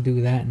I'm gonna do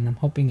that, and I'm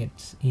hoping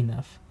it's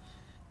enough.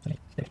 Right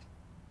there.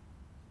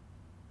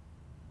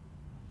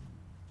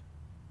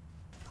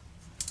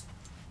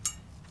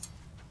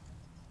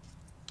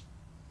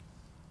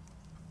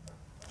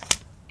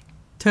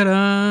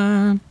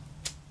 Ta-da!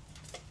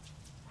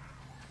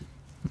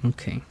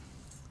 Okay.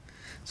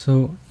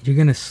 So you're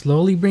gonna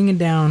slowly bring it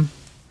down.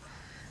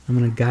 I'm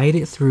gonna guide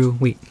it through.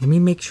 Wait, let me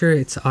make sure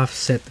it's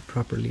offset the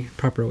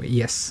proper way.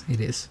 Yes, it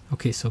is.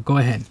 Okay, so go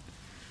ahead.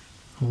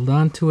 Hold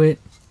on to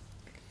it.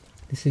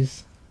 This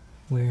is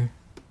where...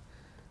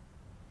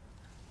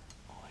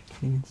 Oh, I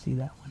can't even see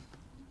that one.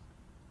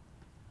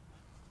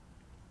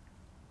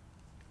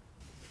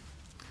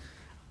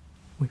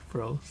 We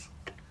froze.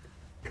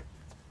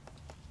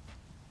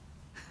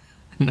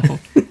 No,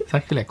 it's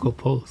actually a cool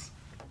pose.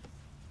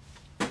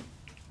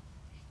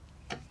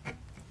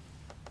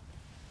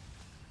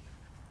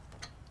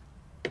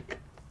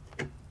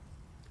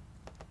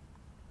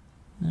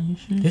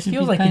 This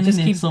feels like it just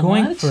keeps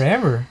going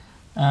forever.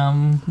 I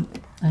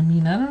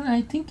mean, I don't know.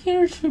 I think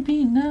here should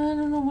be. No, I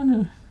don't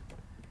know.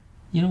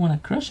 You don't want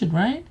to crush it,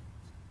 right?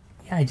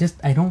 Yeah,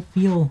 I don't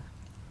feel.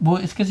 Well,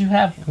 it's because you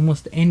have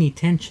almost any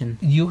tension.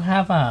 You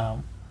have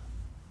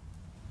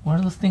what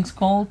are those things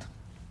called?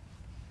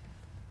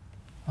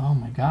 Oh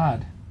my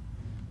God!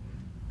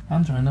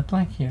 I'm drawing a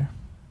blank here.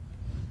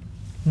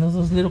 You know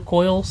those little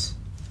coils?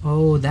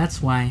 Oh,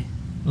 that's why.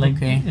 Like,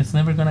 okay. It's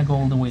never gonna go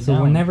all the way down.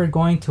 So we're never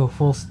going to a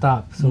full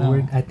stop. So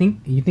no.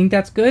 You think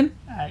that's good?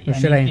 Or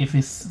should I? If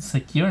it's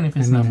secure and if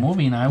it's not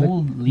moving, I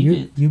will leave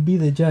it. You be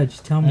the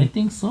judge. Tell me. I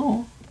think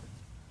so.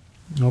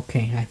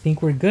 Okay, I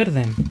think we're good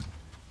then.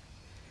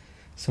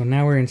 So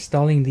now we're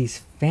installing these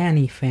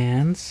fanny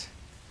fans.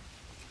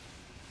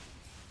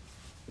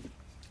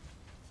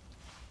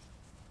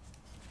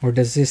 Or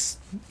does this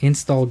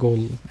install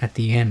go at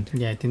the end?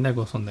 Yeah, I think that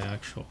goes on the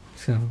actual.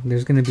 So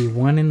there's going to be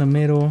one in the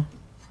middle.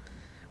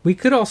 We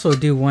could also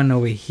do one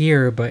over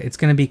here, but it's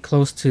going to be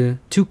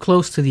too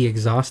close to the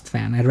exhaust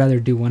fan. I'd rather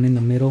do one in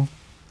the middle.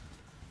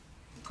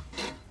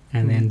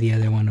 And then the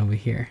other one over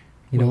here.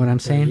 You know what I'm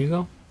saying? There you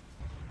go.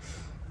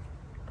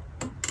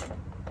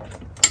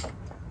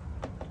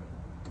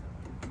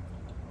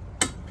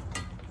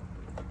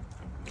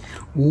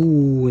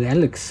 Ooh, that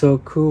looks so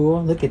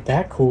cool. Look at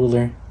that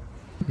cooler.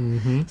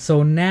 Mm-hmm.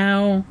 So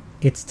now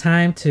it's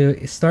time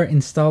to start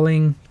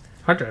installing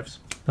hard drives.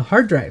 The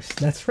hard drives,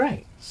 that's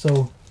right.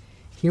 So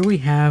here we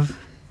have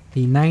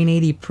the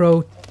 980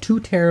 Pro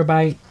 2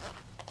 terabyte.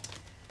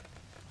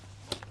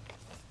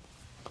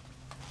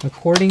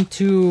 According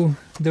to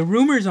the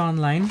rumors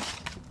online,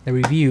 the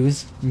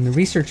reviews, and the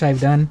research I've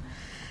done,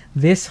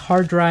 this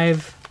hard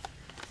drive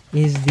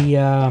is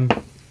the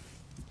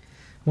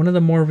one of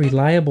the more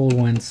reliable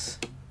ones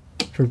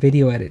for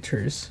video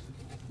editors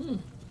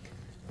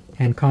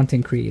and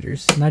content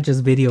creators. Not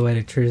just video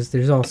editors,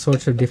 there's all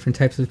sorts of different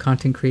types of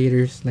content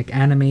creators, like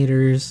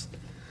animators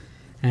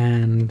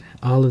and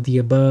all of the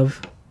above.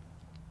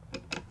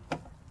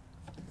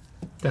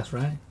 That's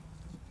right.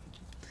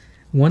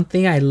 One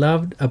thing I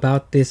loved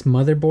about this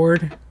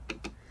motherboard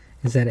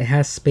is that it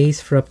has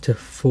space for up to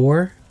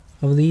 4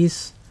 of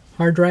these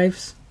hard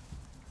drives.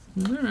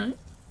 Alright.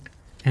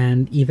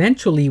 And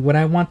eventually what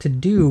I want to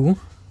do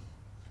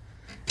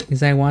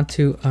is I want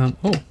to,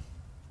 oh,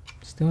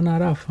 still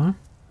not off, huh?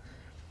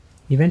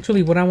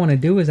 Eventually what I want to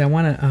do is I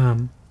want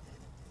to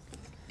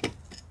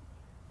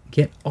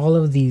get all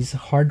of these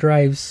hard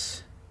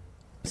drives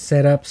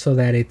set up so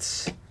that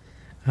it's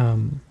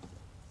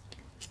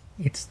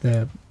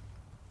the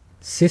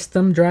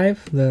system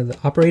drive, the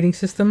operating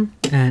system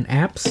and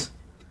apps,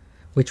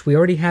 which we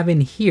already have in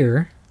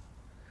here.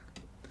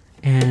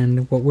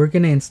 And what we're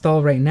going to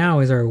install right now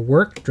is our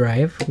work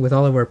drive with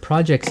all of our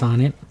projects on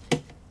it.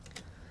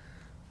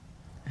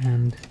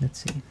 And let's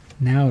see,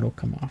 now it'll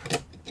come off.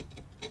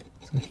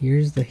 So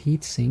here's the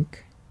heatsink.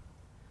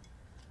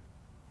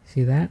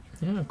 See that?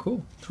 Yeah,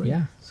 cool. 3.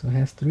 Yeah, so it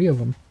has 3 of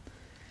them.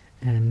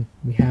 And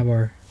we have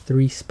our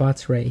 3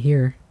 spots right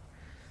here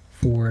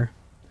for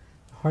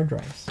hard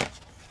drives.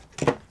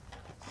 The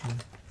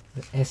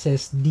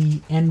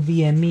SSD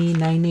NVMe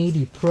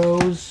 980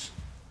 Pros.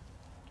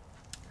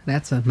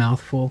 That's a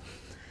mouthful.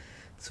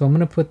 So I'm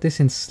going to put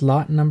this in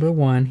slot number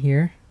 1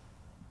 here.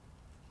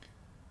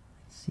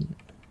 Let's see.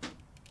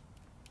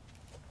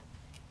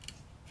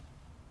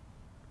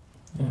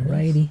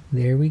 Alrighty,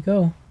 there we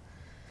go.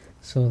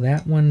 So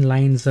that one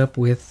lines up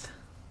with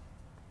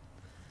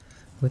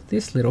with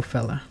this little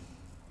fella.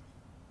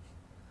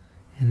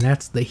 And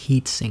that's the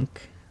heat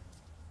sink.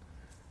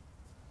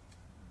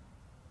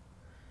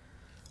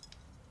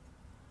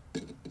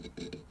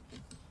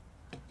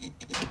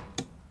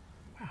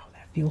 Wow,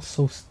 that feels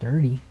so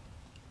sturdy.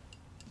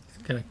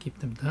 Just gotta keep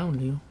them down,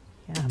 Leo.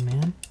 Yeah,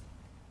 man.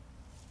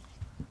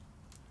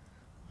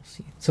 Let's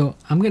see. So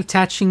I'm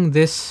attaching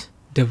this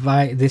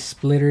this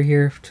splitter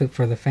here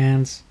for the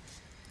fans.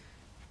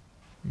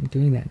 I'm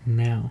doing that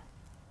now.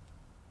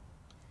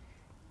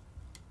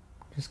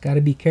 Just got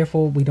to be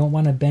careful. We don't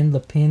want to bend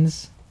the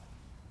pins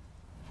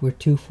if we're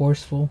too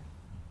forceful.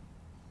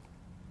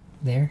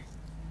 There.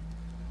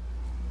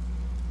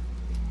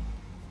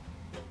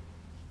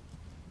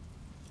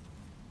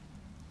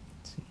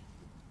 Let's see.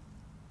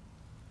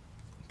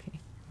 Okay,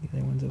 the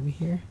other one's over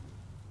here.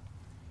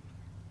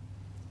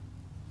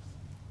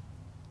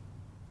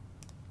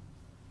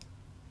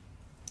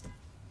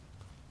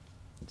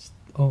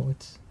 Oh,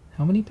 it's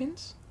how many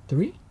pins?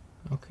 3?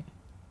 Okay.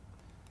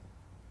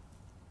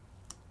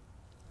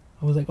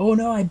 I was like, oh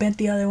no, I bent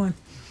the other one.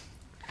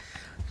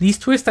 These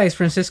twist ties,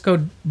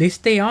 Francisco, they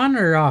stay on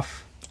or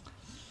off?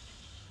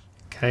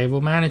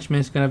 Cable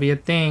management is gonna be a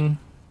thing.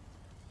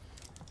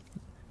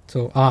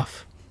 So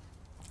off.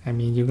 I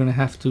mean, you're gonna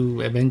have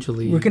to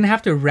eventually. We're gonna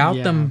have to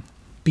route them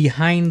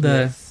behind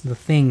the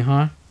thing,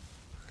 huh?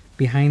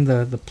 Behind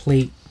the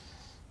plate.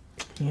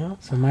 Yeah.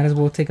 So might as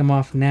well take them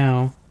off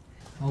now.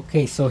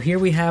 Okay, so here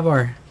we have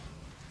our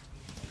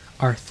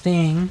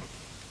thing.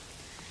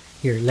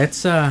 Here,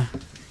 let's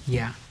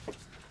yeah.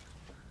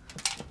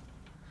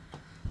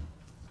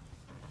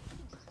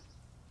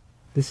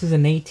 This is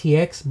an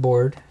ATX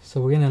board, so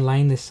we're gonna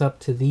line this up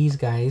to these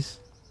guys.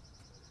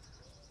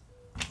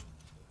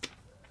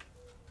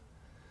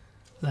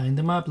 Line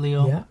them up,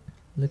 Leo. Yeah,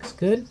 looks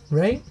good,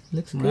 right?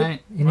 Looks good.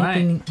 Right,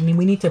 Anything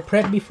we need to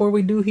prep before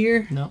we do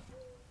here? No.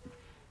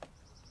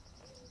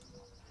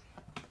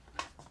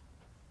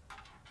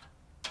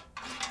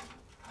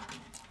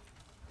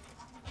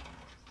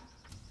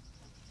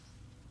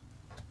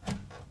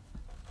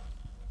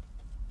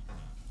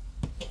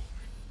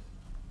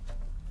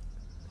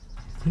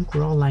 I think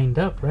we're all lined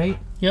up, right?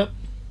 Yep.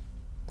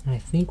 I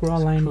think we're all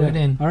lined Screw up. it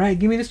in. All right,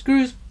 give me the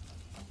screws.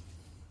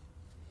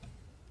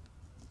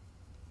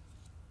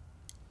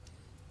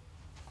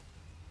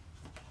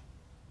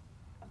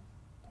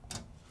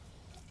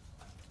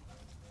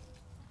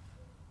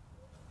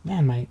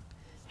 Man, my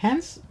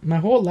hands, my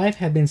whole life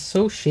have been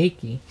so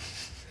shaky.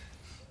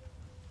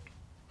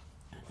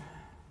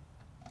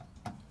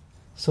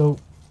 So,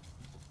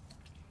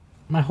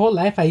 my whole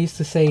life I used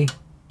to say,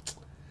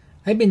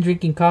 I've been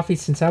drinking coffee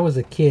since I was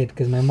a kid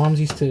because my mom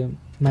used to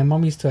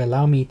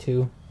allow me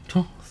to.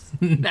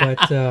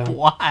 But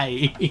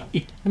why?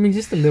 I mean,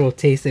 just a little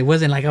taste. It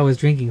wasn't like I was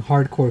drinking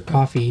hardcore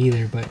coffee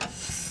either, but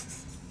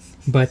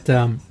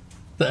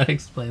that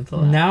explains a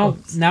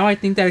lot. Now I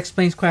think that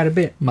explains quite a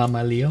bit.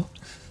 Mama Leo.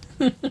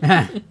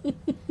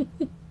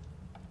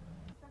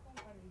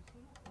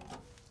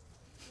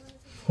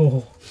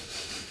 Oh,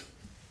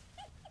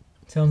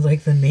 sounds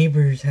like the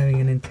neighbors having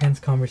an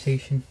intense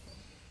conversation.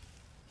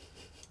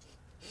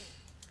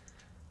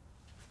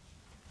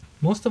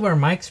 Most of our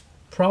mics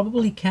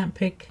probably can't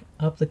pick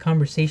up the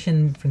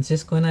conversation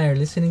Francisco and I are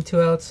listening to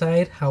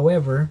outside.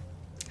 However,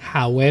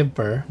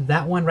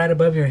 that one right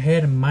above your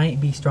head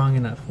might be strong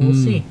enough. We'll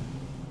see.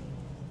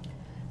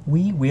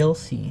 We will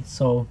see.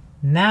 So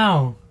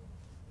now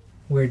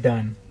we're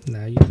done.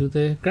 Now you do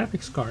the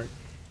graphics card.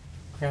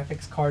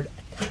 Graphics card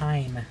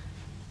time.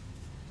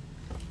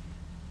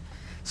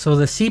 So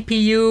the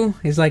CPU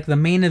is like the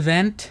main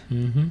event.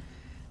 And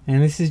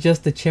this is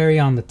just the cherry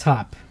on the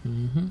top.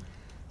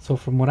 So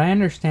from what I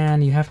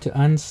understand, you have to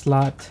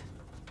unslot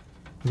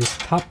this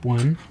top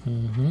one.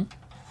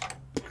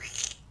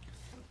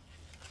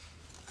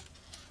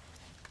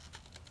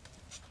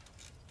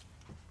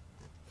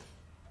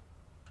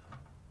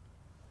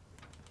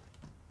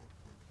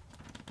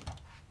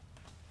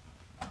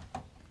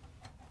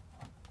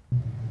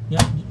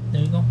 Yeah,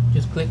 there you go.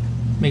 Just click.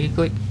 Make it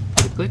click.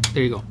 Make it click.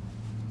 There you go.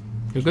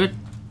 You're good.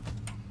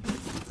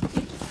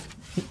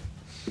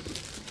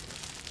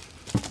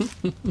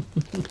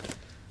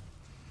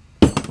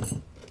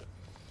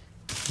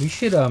 We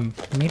should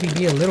maybe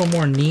be a little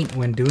more neat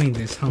when doing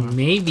this, huh?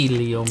 Maybe,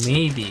 Leo,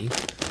 maybe.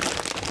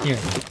 Here,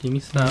 give me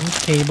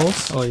stuff.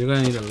 Cables. Oh, you're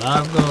gonna need a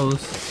lot of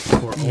those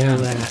for all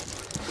that.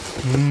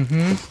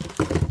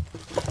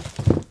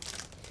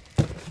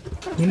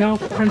 You know,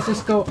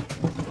 Francisco,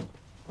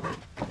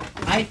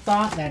 I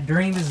thought that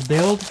during this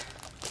build,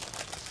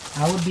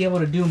 I would be able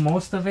to do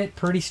most of it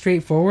pretty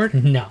straightforward.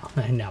 No,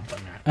 but not.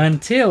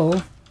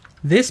 Until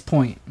this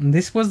point. And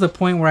this was the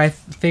point where I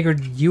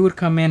figured you would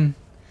come in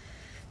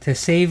to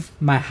save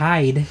my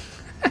hide.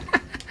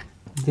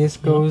 This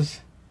goes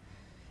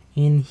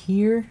in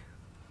here.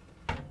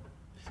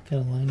 Just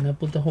gotta line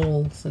up with the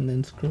holes and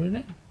then screw it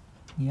in.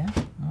 Yeah,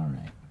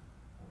 alright.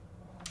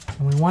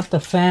 And we want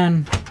the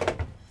fan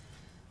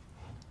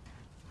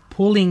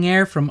pulling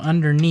air from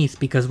underneath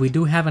because we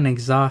do have an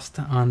exhaust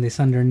on this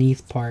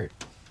underneath part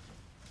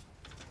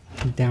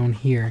down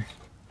here.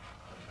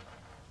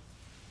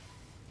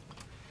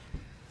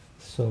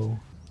 So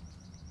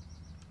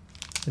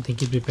I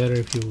think it'd be better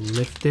if you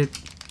lift it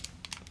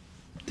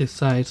this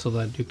side so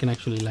that you can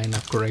actually line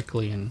up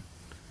correctly and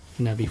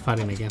not be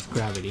fighting against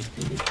gravity.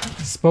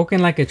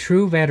 spoken like a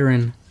true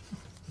veteran.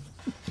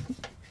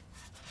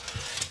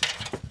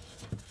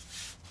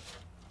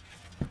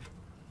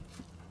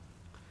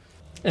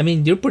 I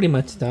mean, you're pretty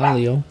much done,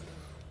 Leo.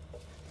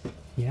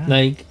 Yeah.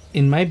 Like,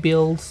 in my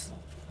builds,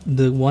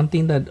 the one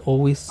thing that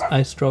always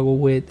I struggle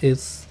with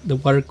is the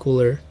water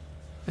cooler.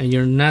 And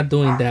you're not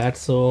doing that,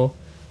 so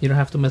you don't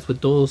have to mess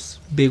with those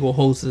big old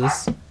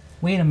hoses.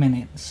 Wait a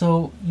minute.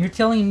 So you're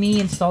telling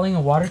me installing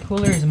a water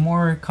cooler is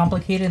more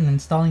complicated than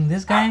installing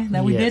this guy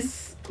that we did?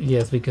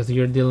 Yes, because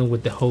you're dealing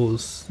with the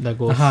hose that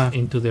goes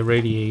into the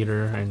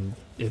radiator, and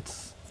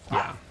it's,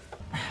 yeah.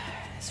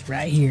 It's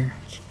right here.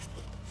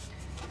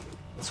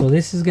 So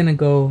this is gonna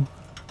go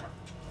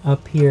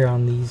up here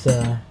on these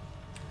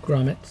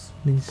Grommets.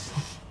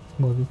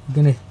 Well, we're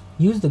gonna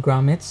use the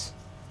grommets.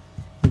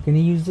 We're gonna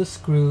use the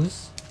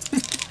screws.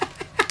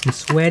 I'm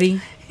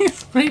sweaty.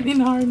 It's breathing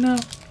hard now.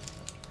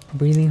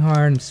 Breathing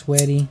hard. I'm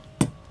sweaty.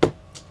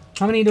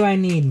 How many do I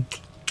need?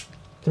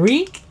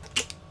 3?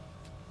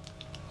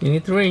 You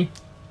need 3.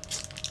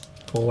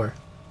 4.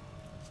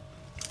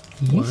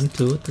 Yes. 1,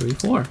 2, 3,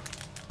 4.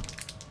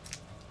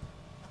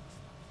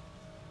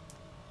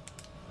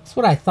 That's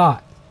what I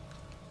thought.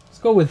 Let's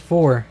go with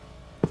 4.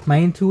 My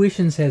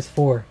intuition says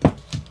 4.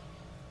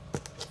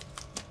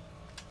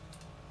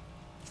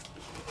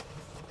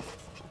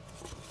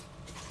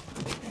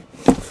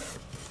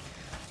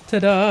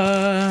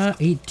 Ta-da!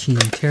 18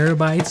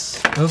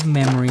 terabytes of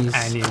memories.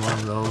 I need one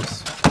of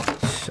those.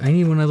 I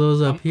need one of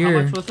those up here.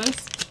 How much was this?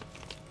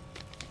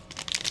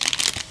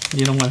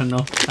 You don't want to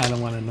know. I don't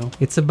want to know.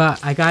 It's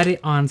about, I got it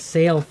on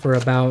sale for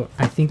about,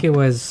 I think it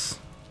was,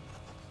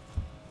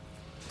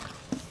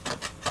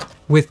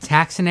 with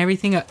tax and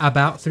everything,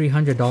 about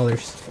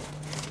 $300.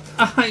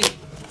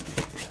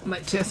 My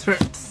chest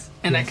hurts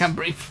and I can't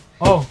breathe.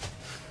 Oh,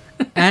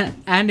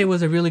 and it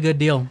was a really good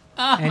deal.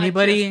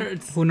 Anybody my chest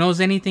hurts. who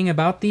knows anything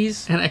about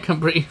these, And I can't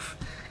breathe.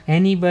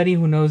 anybody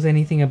who knows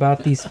anything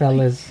about these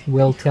fellas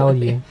will tell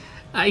you.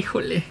 Ay,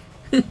 jole.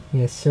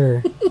 Yes,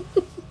 sir.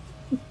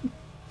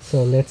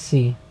 So let's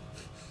see.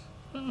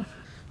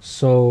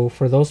 So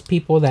for those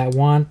people that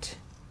want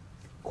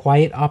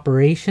quiet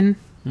operation,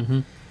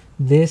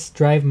 this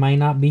drive might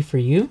not be for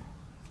you.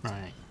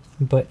 Right.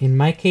 But in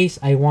my case,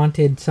 I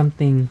wanted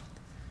something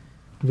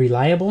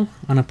reliable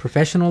on a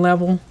professional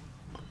level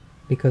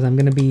because I'm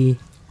going to be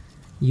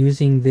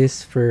using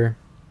this for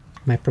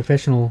my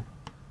professional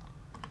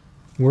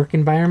work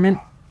environment.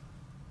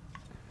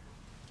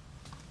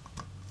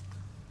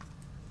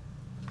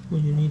 Well,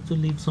 you need to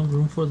leave some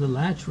room for the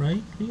latch,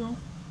 right, Leo?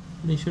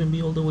 They shouldn't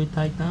be all the way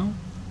tied down.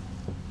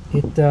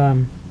 It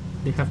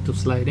They have to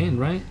slide in,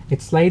 right?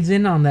 it slides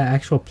in on the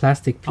actual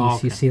plastic piece. Oh,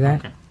 okay. You see that?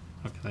 Okay.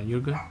 Okay, then you're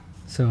good.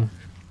 So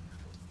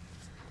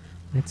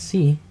let's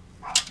see.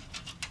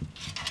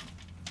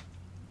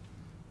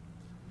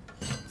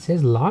 It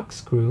says lock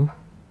screw.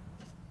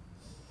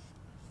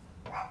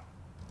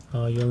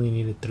 Oh, you only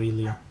needed 3,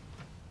 Leo.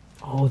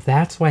 Oh,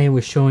 that's why it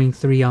was showing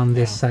 3 on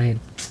this side.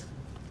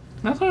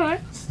 That's alright.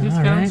 Just All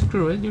gotta right.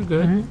 unscrew it. You're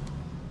good. All right.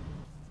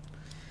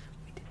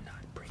 We did not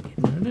bring it.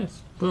 There it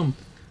is. Boom.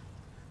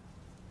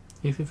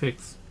 Easy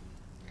fix.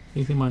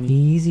 Easy money.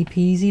 Easy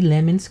peasy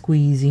lemon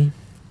squeezy.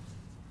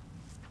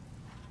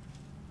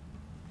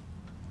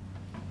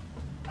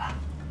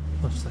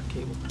 What's that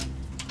cable?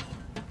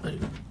 There you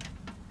go.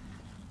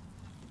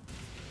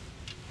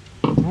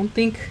 I don't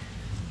think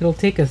it'll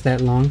take us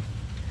that long.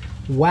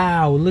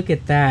 Wow, look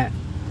at that.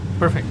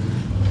 Perfect.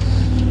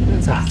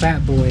 That's a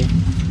fat boy.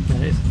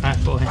 That is a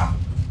fat boy.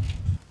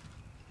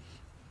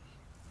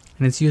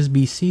 And it's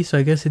USB-C, so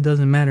I guess it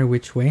doesn't matter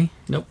which way.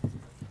 Nope.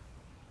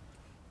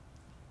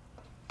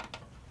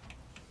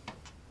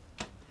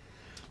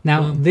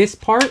 Now, this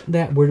part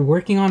that we're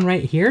working on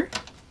right here,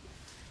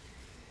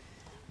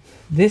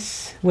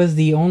 this was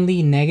the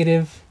only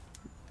negative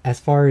as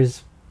far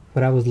as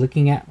what I was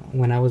looking at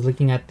when I was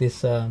looking at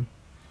this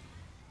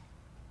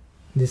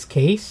this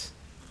case.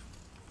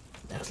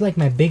 That's like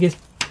my biggest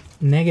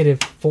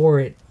negative for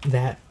it,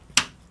 that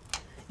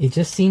it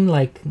just seemed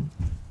like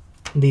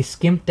they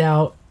skimped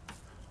out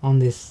on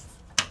this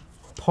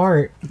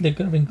part They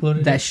could have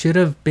included that it. should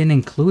have been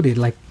included.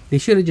 Like, they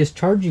should have just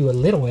charged you a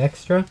little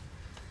extra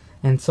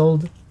and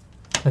sold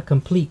a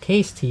complete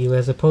case to you,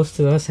 as opposed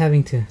to us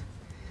having to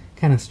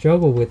kind of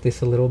struggle with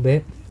this a little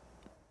bit.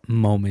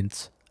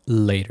 Moments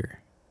later.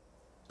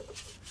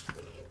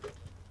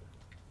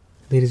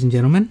 Ladies and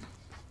gentlemen,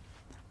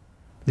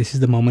 this is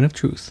the moment of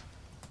truth.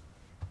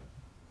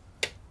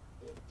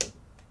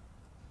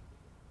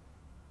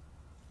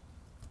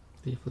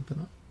 Did you flip it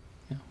up?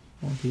 Yeah.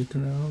 Oh, do you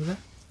turn it over there?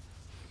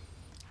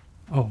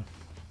 Oh,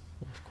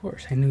 of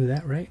course, I knew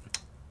that, right?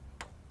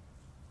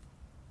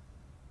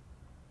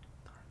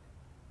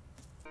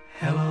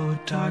 Hello,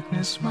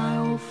 darkness, my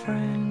old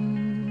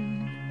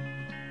friend.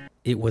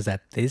 It was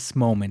at this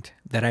moment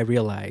that I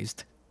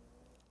realized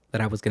that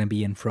I was going to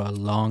be in for a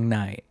long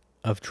night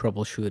of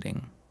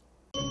troubleshooting.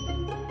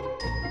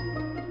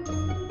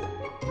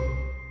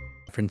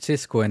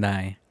 Francisco and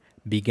I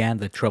began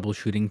the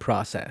troubleshooting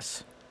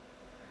process.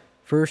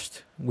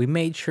 First, we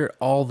made sure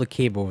all the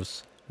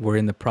cables were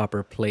in the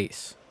proper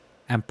place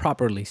and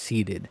properly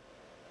seated.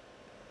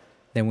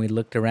 Then we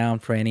looked around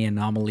for any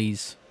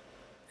anomalies,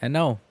 and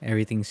no,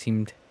 everything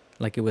seemed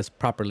like it was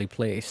properly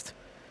placed.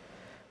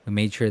 We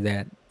made sure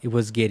that it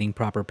was getting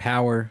proper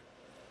power.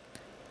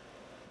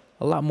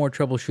 A lot more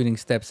troubleshooting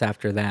steps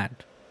after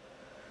that.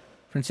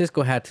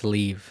 Francisco had to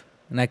leave,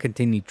 and I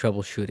continued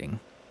troubleshooting.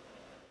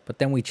 But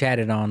then we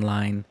chatted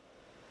online,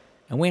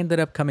 and we ended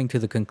up coming to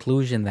the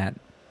conclusion that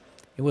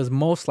it was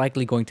most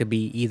likely going to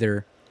be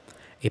either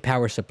a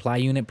power supply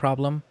unit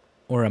problem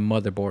or a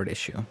motherboard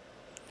issue.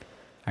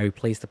 I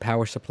replaced the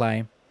power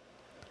supply.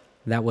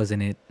 That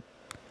wasn't it.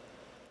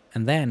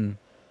 And then,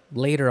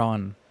 later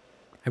on,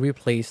 I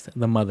replaced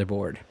the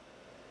motherboard.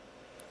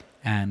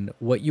 And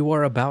what you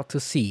are about to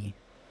see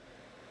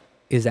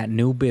is that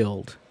new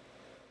build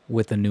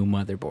with a new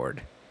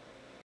motherboard.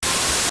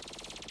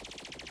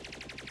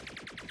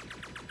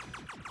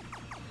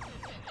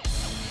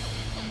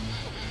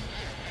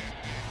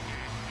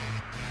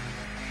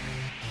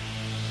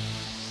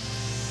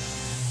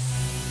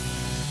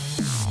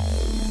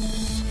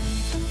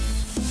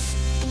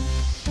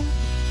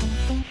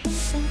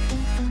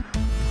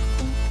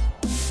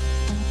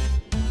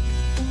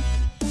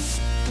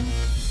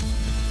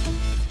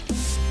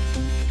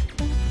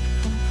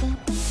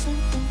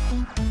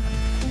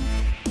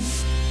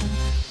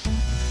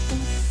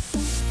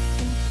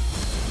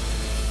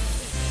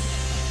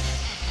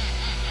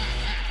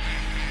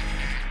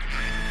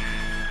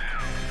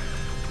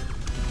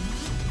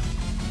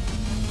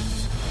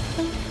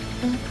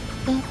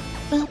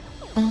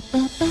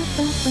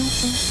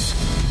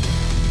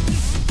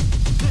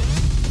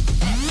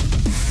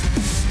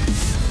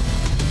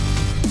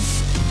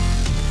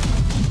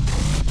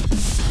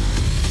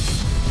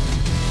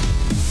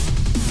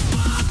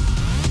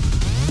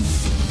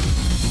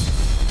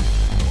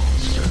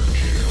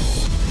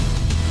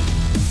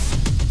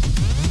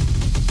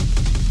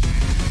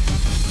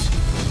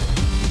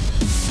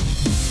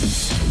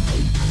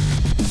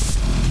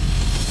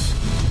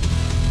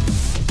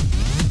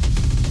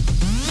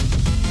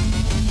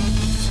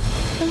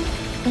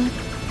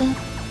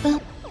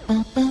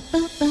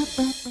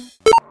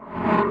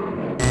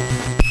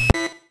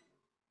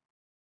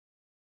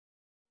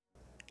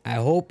 I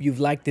hope you've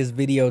liked this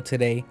video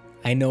today.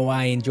 I know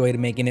I enjoyed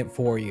making it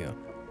for you.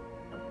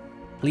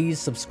 Please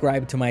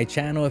subscribe to my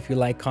channel if you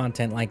like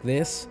content like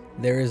this.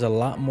 There is a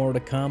lot more to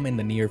come in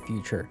the near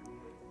future.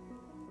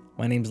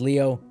 My name's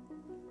Leo,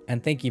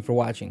 and thank you for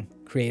watching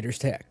Creators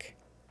Tech.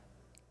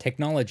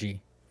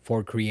 Technology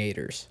for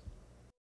creators.